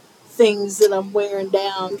of things that I'm wearing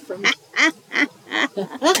down from.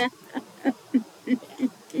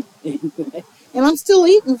 Anyway, and I'm still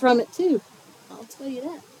eating from it too. I'll tell you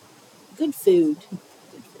that. Good food.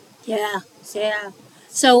 Yeah.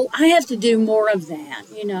 So I have to do more of that.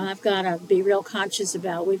 I've got to be real conscious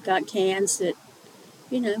about. We've got cans that,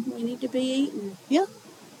 we need to be eating. Yeah.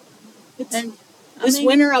 This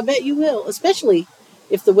winter, I bet you will, especially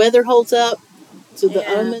if the weather holds up to the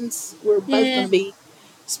omens. We're both going to be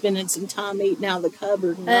spending some time eating out of the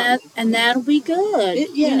cupboard. And that'll be good.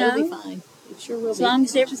 It'll be fine. It sure will be. As long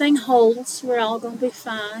as everything holds, we're all going to be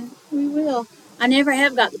fine. We will. I never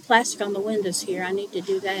have got the plastic on the windows here. I need to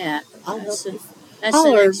do that. I'll help you. That's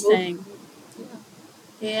the next thing.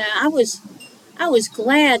 Yeah, I was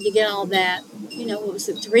glad to get all that. What was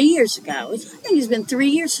it, 3 years ago? I think it's been 3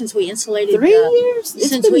 years since we insulated. 3 years?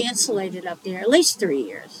 Since we insulated up there. At least 3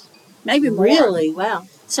 years. Maybe more. Really? Wow.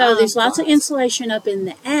 So there's lots of insulation up in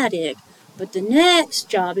the attic, but the next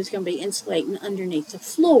job is going to be insulating underneath the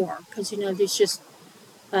floor. Because, there's just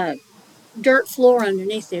dirt floor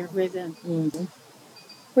underneath there.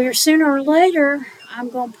 Where sooner or later, I'm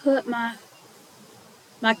going to put my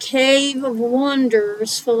cave of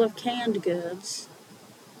wonders full of canned goods.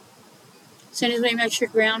 As soon as we make sure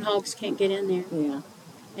groundhogs can't get in there. Yeah.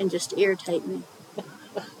 And just irritate me.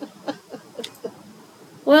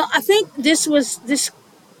 Well, I think this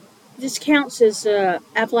counts as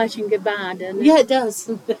Appalachian goodbye, doesn't it? Yeah, it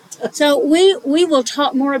does. So we will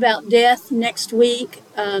talk more about death next week.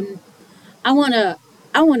 I want to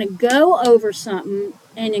go over something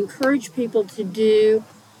and encourage people to do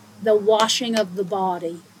the washing of the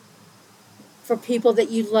body for people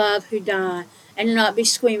that you love who die, and not be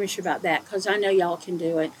squeamish about that, because I know y'all can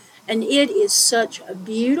do it. And it is such a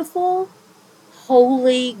beautiful,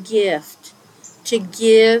 holy gift to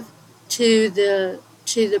give to the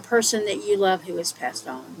person that you love who has passed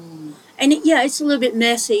on. And it's a little bit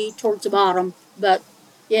messy towards the bottom, but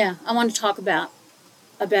I want to talk about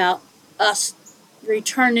us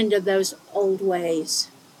returning to those old ways.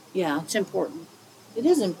 Yeah. It's important. It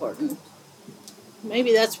is important.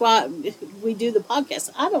 Maybe that's why we do the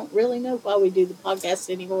podcast. I don't really know why we do the podcast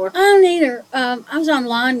anymore. I don't either. I was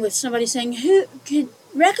online with somebody saying, who could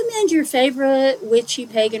recommend your favorite witchy,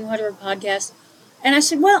 pagan, whatever podcast? And I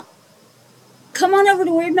said, well, come on over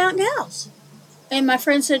to Wyrd Mountain Gals. And my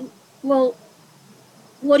friend said, well,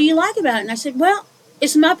 what do you like about it? And I said, well,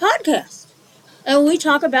 it's my podcast. And we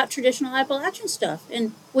talk about traditional Appalachian stuff.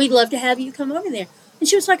 And we'd love to have you come over there. And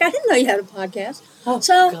she was like, I didn't know you had a podcast.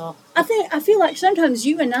 God. I feel like sometimes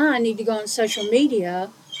you and I need to go on social media,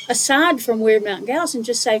 aside from Wyrd Mountain Gals, and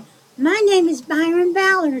just say, my name is Byron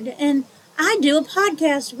Ballard, and I do a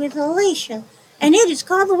podcast with Alicia, and it is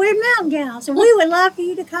called the Wyrd Mountain Gals, and we would love for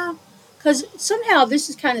you to come. Because somehow this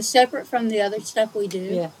is kind of separate from the other stuff we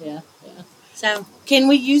do. Yeah. So, can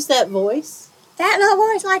we use that voice? That little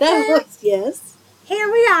voice like that? That voice, yes.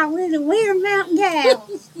 Here we are with the Wyrd Mountain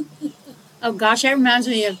Gals. Oh gosh, that reminds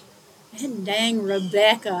me of that dang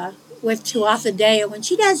Rebecca with Tuatha Dea when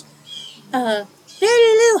she does Betty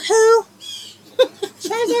Lou Who. She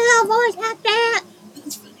has a little voice like that.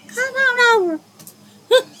 Come on over.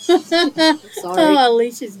 Sorry. Oh,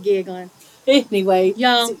 Alicia's giggling. Anyway,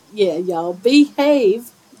 y'all behave.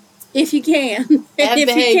 If you can. Have if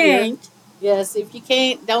behavior. You can't. Yes, if you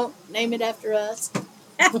can't, don't name it after us.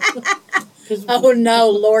 Oh no,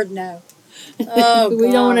 Lord no. Oh,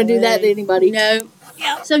 we don't want to do that to anybody. No.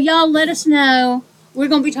 So y'all let us know. We're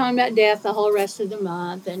going to be talking about death the whole rest of the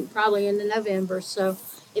month and probably into November. So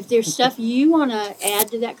if there's stuff you want to add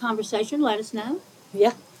to that conversation, let us know.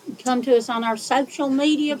 Yeah. Come to us on our social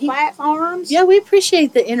media platforms. Yeah, we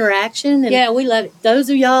appreciate the interaction. And we love it. Those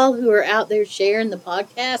of y'all who are out there sharing the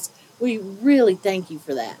podcast, we really thank you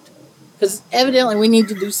for that. Because evidently we need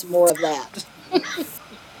to do some more of that.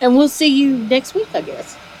 And we'll see you next week, I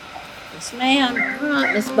guess. Yes, ma'am. All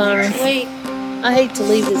right, Miss Byron. Sweet. I hate to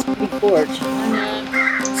leave this big porch. I know.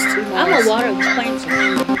 It's too nice. I'm going to water the plants.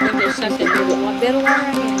 I think there's something here. But what bit of water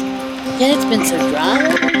I get? Yeah, it's been so dry.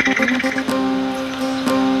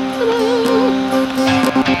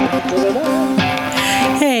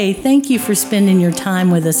 Hey, thank you for spending your time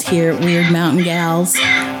with us here at Wyrd Mountain Gals.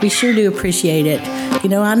 We sure do appreciate it.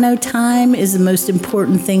 I know time is the most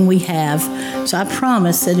important thing we have, so I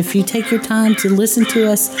promise that if you take your time to listen to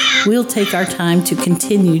us, we'll take our time to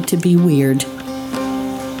continue to be weird.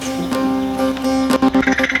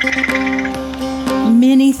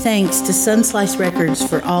 Many thanks to Sunslice Records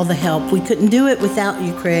for all the help. We couldn't do it without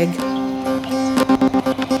you, Craig.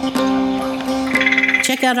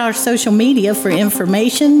 Check out our social media for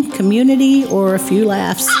information, community, or a few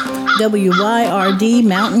laughs. WYRD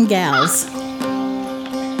Mountain Gals.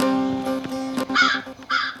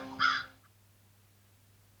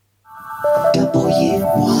 WYRD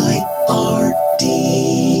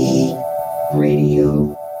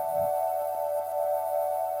Radio.